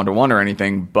parallel and one-to-one or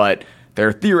anything, but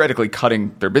they're theoretically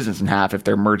cutting their business in half if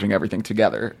they're merging everything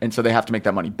together. And so they have to make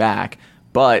that money back.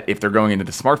 But if they're going into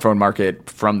the smartphone market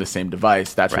from the same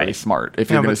device, that's really smart.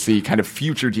 If you're going to see kind of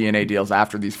future DNA deals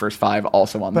after these first 5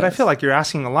 also on this. But I feel like you're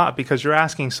asking a lot, because you're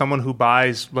asking someone who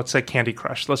buys, let's say, Candy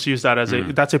Crush. Let's use that as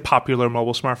that's a popular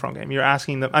mobile smartphone game. You're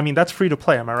asking them, I mean, that's free to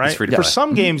play, am I right? For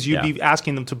some games, you'd be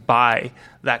asking them to buy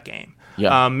that game.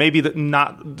 Yeah. Maybe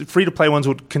not free to play ones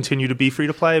would continue to be free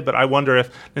to play, but I wonder if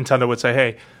Nintendo would say,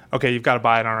 hey, okay, you've got to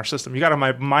buy it on our system. You got to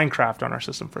buy Minecraft on our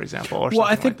system, for example. Or Well,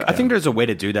 something like that. I think there's a way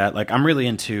to do that. Like, I'm really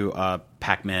into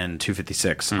Pac-Man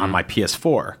 256 on my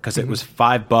PS4 because it was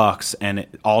 $5 and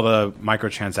all the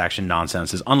microtransaction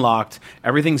nonsense is unlocked.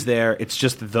 Everything's there. It's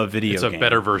just the video It's game. a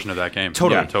better version of that game.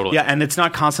 Totally. Totally. Yeah, and it's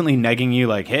not constantly negging you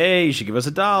like, hey, you should give us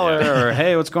 $1 or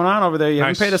hey, what's going on over there? You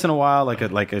Nice. haven't paid us in a while, like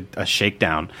a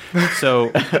shakedown.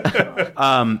 So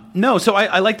no, so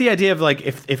I like the idea of like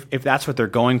if that's what they're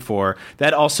going for,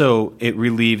 that also it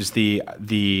relieves the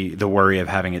worry of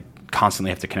having it constantly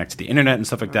have to connect to the internet and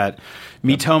stuff like that.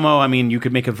 Miitomo, I mean, you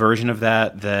could make a version of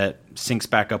that syncs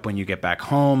back up when you get back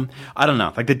home. I don't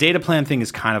know. Like the data plan thing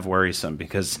is kind of worrisome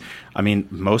because, I mean,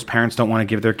 most parents don't want to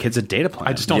give their kids a data plan.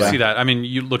 I just don't see that. I mean,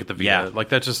 you look at the Vita, Yeah. like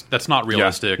that's not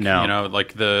realistic. No. You know,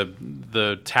 like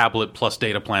the tablet plus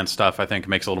data plan stuff, I think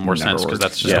makes a little more Never sense because works.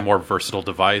 that's just Yeah. a more versatile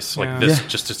device. Like Yeah. this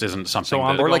just isn't something. So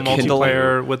on that, the like Kindle,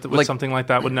 multiplayer with like- something like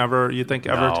that would never, you think,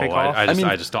 ever No, take off?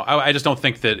 I just don't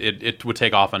think that it would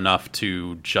take off enough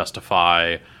to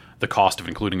justify the cost of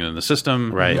including it in the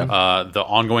system, Right. The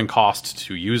ongoing cost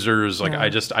to users. Like I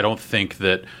don't think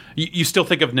that you still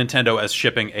think of Nintendo as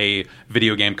shipping a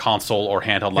video game console or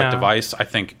handheld like Yeah. device. I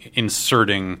think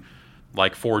inserting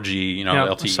like 4G,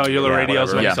 LTE, cellular radios,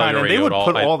 whatever, and cellular they radio would at all.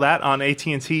 put all that on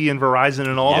AT&T and Verizon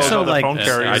and all those Also, other like, phone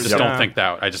carriers. I just don't think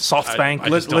that. SoftBank.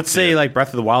 Let's say like Breath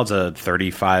of the Wild's a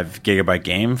 35 gigabyte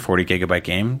game, 40 gigabyte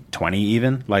game, 20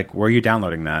 even. Like, where are you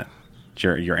downloading that?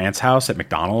 Your aunt's house at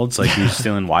McDonald's? Like, you're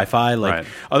stealing Wi-Fi? Like, Right.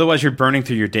 Otherwise you're burning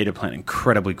through your data plan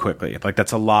incredibly quickly. Like,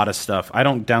 that's a lot of stuff. I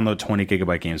don't download 20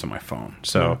 gigabyte games on my phone.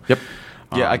 So Yep.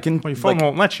 Yeah, I can. Well, your phone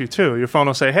won't let you, too. Your phone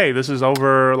will say, hey, this is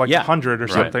over like Yeah. 100 or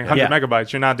something, 100 Yeah.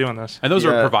 megabytes. You're not doing this. And those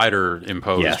are Yeah. provider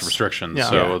imposed Yes. restrictions. Yeah.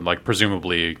 So, Yeah. like,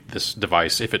 presumably this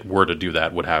device, if it were to do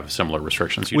that, would have similar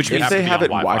restrictions. You'd Which means have they to be have on it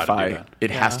Wi-Fi to do Wi-Fi. that.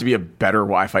 It has to be a better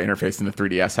Wi-Fi interface than the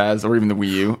 3DS has, or even the Wii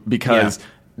U, because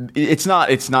it's not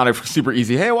a super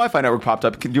easy. Hey, a Wi-Fi network popped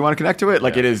up. Do you want to connect to it?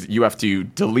 Like it is. You have to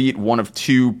delete one of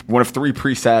three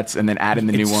presets and then add in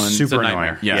the new one. super It's a annoying.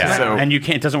 nightmare. Yeah. So- and you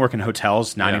can't. It doesn't work in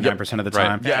hotels 99% of the Right.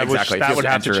 time. Yeah, which exactly. that If you would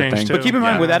have to enter a change, thing. too. But keep in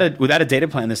mind, Yeah. without a data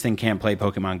plan, this thing can't play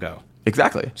Pokemon Go.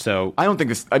 Exactly. So I don't think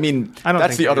this. I mean, I don't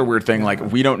that's think the so other either. weird thing.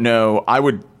 Like we don't know. I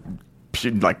would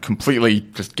like completely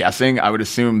just guessing. I would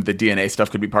assume the DNA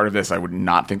stuff could be part of this. I would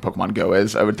not think Pokemon Go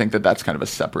is. I would think that that's kind of a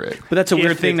separate. but that's a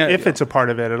weird thing that if it's a part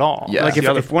of it at all. Yeah. like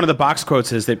That's if one of the box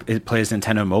quotes is that it plays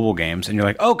Nintendo mobile games, and you're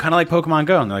like, oh, kind of like Pokemon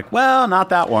Go, and they're like, well, not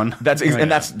that one. That's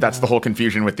the whole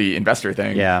confusion with the investor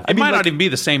thing. Yeah. It might not even be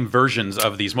the same versions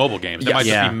of these mobile games. They Yes. might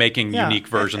just Yeah. be making Yeah. unique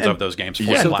versions And- of those games for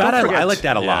Yeah. the So platform. that I like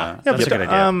that a Yeah. lot. Yeah, That's a but, good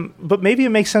idea. but maybe it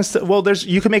makes sense to. Well,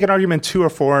 you can make an argument 2 or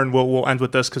 4, and we'll end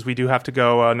with this because we do have to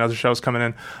go. Another show's coming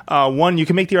in. One, you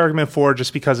can make the argument for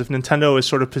just because if Nintendo is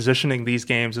sort of positioning these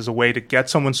games as a way to get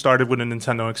someone started with a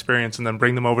Nintendo experience and then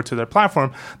bring them over to their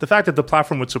platform, the fact that the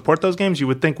platform would support those games, you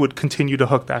would think would continue to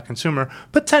hook that consumer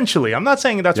potentially. I'm not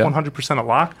saying that's 100% a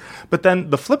lock, but then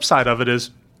the flip side of it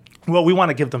is, well, we want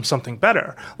to give them something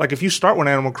better. Like if you start with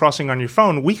Animal Crossing on your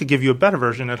phone, we could give you a better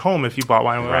version at home if you bought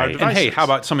one of our Right. devices. And hey, how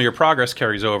about some of your progress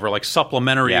carries over, like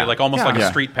supplementary, Yeah. like almost Yeah. like Yeah. a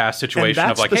Street Pass situation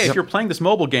And of like, that's hey, if you're playing this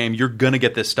mobile game, you're gonna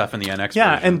get this stuff in the NX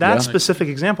Yeah, version. and that specific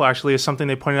example actually is something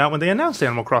they pointed out when they announced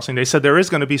Animal Crossing. They said there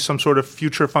is going to be some sort of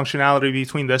future functionality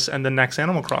between this and the next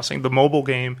Animal Crossing, the mobile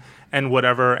game and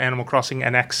whatever Animal Crossing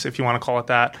NX, if you want to call it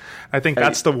that. I think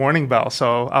that's the warning bell,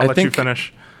 so I'll let you think-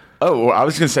 finish. Oh, well, I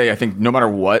was going to say, I think no matter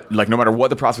what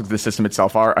the prospects of the system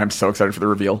itself are, I'm so excited for the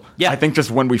reveal. Yeah. I think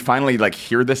just when we finally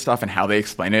hear this stuff and how they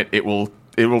explain it, it will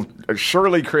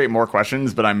surely create more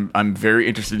questions. But I'm very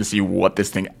interested to see what this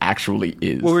thing actually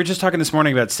is. Well, we were just talking this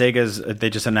morning about Sega's.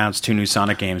 They just announced 2 new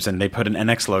Sonic games, and they put an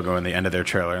NX logo in the end of their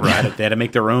trailer. And they had to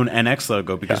make their own NX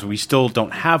logo because we still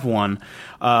don't have one.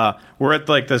 We're at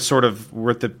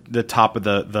we're at the top of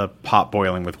the pot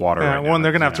boiling with water. Yeah, right well, and now,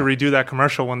 they're going to have to redo that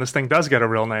commercial when this thing does get a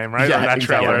real name, right? Yeah, on that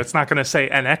exactly. trailer. It's not going to say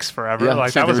NX forever. Yeah,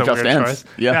 like same that was a thing weird with Just choice.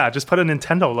 Dance. Yeah. Just put a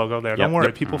Nintendo logo there. Don't worry,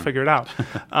 Yep. people figure it out.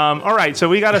 All right, so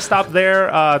we got to stop there.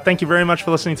 Thank you very much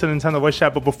for listening to the Nintendo Voice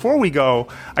Chat. But before we go,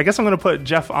 I guess I'm going to put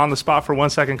Jeff on the spot for 1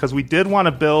 second because we did want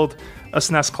to build a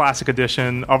SNES Classic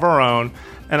Edition of our own.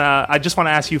 And I just want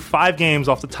to ask you 5 games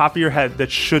off the top of your head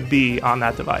that should be on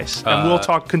that device. And we'll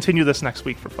continue this next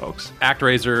week for folks.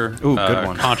 ActRaiser, Ooh, good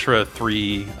one. Contra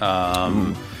 3,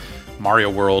 Mario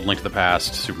World, Link to the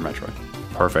Past, Super Metroid.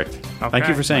 Perfect. Thank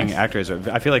you for saying actors.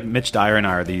 I feel like Mitch Dyer and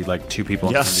I are the two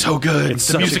people. Yeah, so good.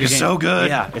 The music is so good.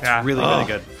 Yeah, it's really, really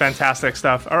good. Fantastic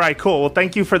stuff. All right, cool. Well,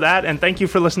 thank you for that, and thank you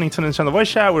for listening to Nintendo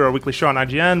Voice Chat. We're a weekly show on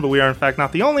IGN, but we are, in fact,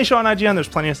 not the only show on IGN. There's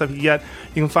plenty of stuff you can get.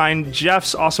 You can find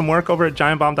Jeff's awesome work over at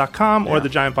GiantBomb.com or the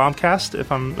Giant Bombcast,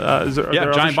 if I'm...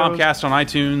 Giant Bombcast on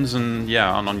iTunes and,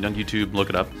 on YouTube. Look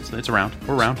it up. It's around.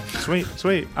 We're around. Sweet.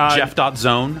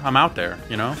 Jeff.zone. I'm out there,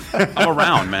 I'm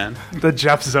around, man. The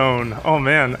Jeff Zone. Oh,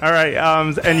 man. All right.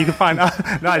 And you can find...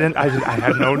 no, I didn't. I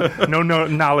had no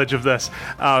knowledge of this.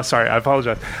 Sorry, I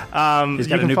apologize. He's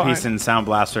got a new piece in Sound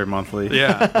Blaster Monthly.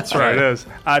 Yeah, that's right. It is.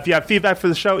 If you have feedback for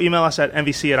the show, email us at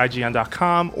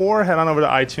nvc@ign.com or head on over to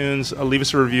iTunes. Leave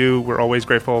us a review. We're always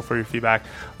grateful for your feedback.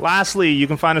 Lastly, you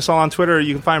can find us all on Twitter.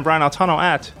 You can find Brian Altano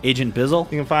at Agent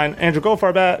Bizzle. You can find Andrew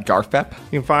Goldfarb at Garfep.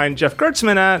 You can find Jeff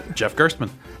Gerstmann at Jeff Gerstmann.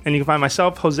 And you can find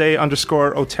myself,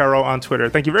 Jose_Otero on Twitter.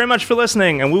 Thank you very much for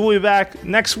listening, and we will be back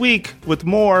next week with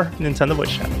more Nintendo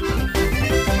Voice Chat.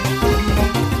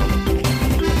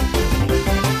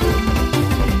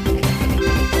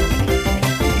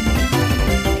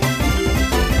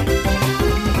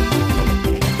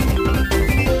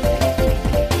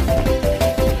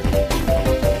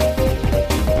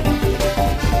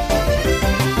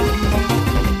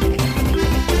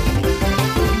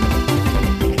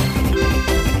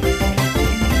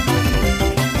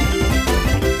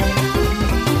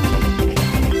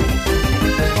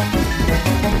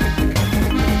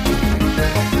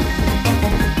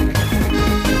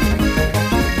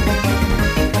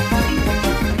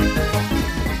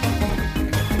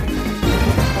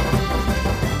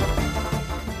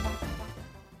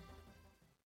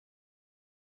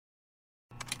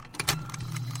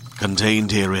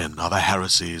 Contained herein are the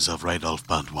heresies of Radolf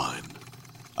Burntwine,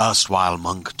 erstwhile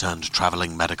monk turned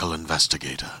traveling medical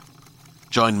investigator.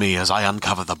 Join me as I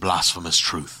uncover the blasphemous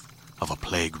truth of a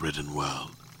plague-ridden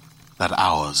world, that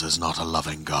ours is not a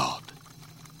loving God,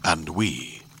 and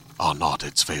we are not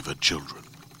its favored children.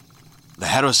 The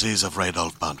heresies of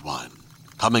Radolf Burntwine,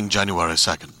 coming January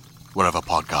 2nd, wherever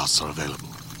podcasts are available.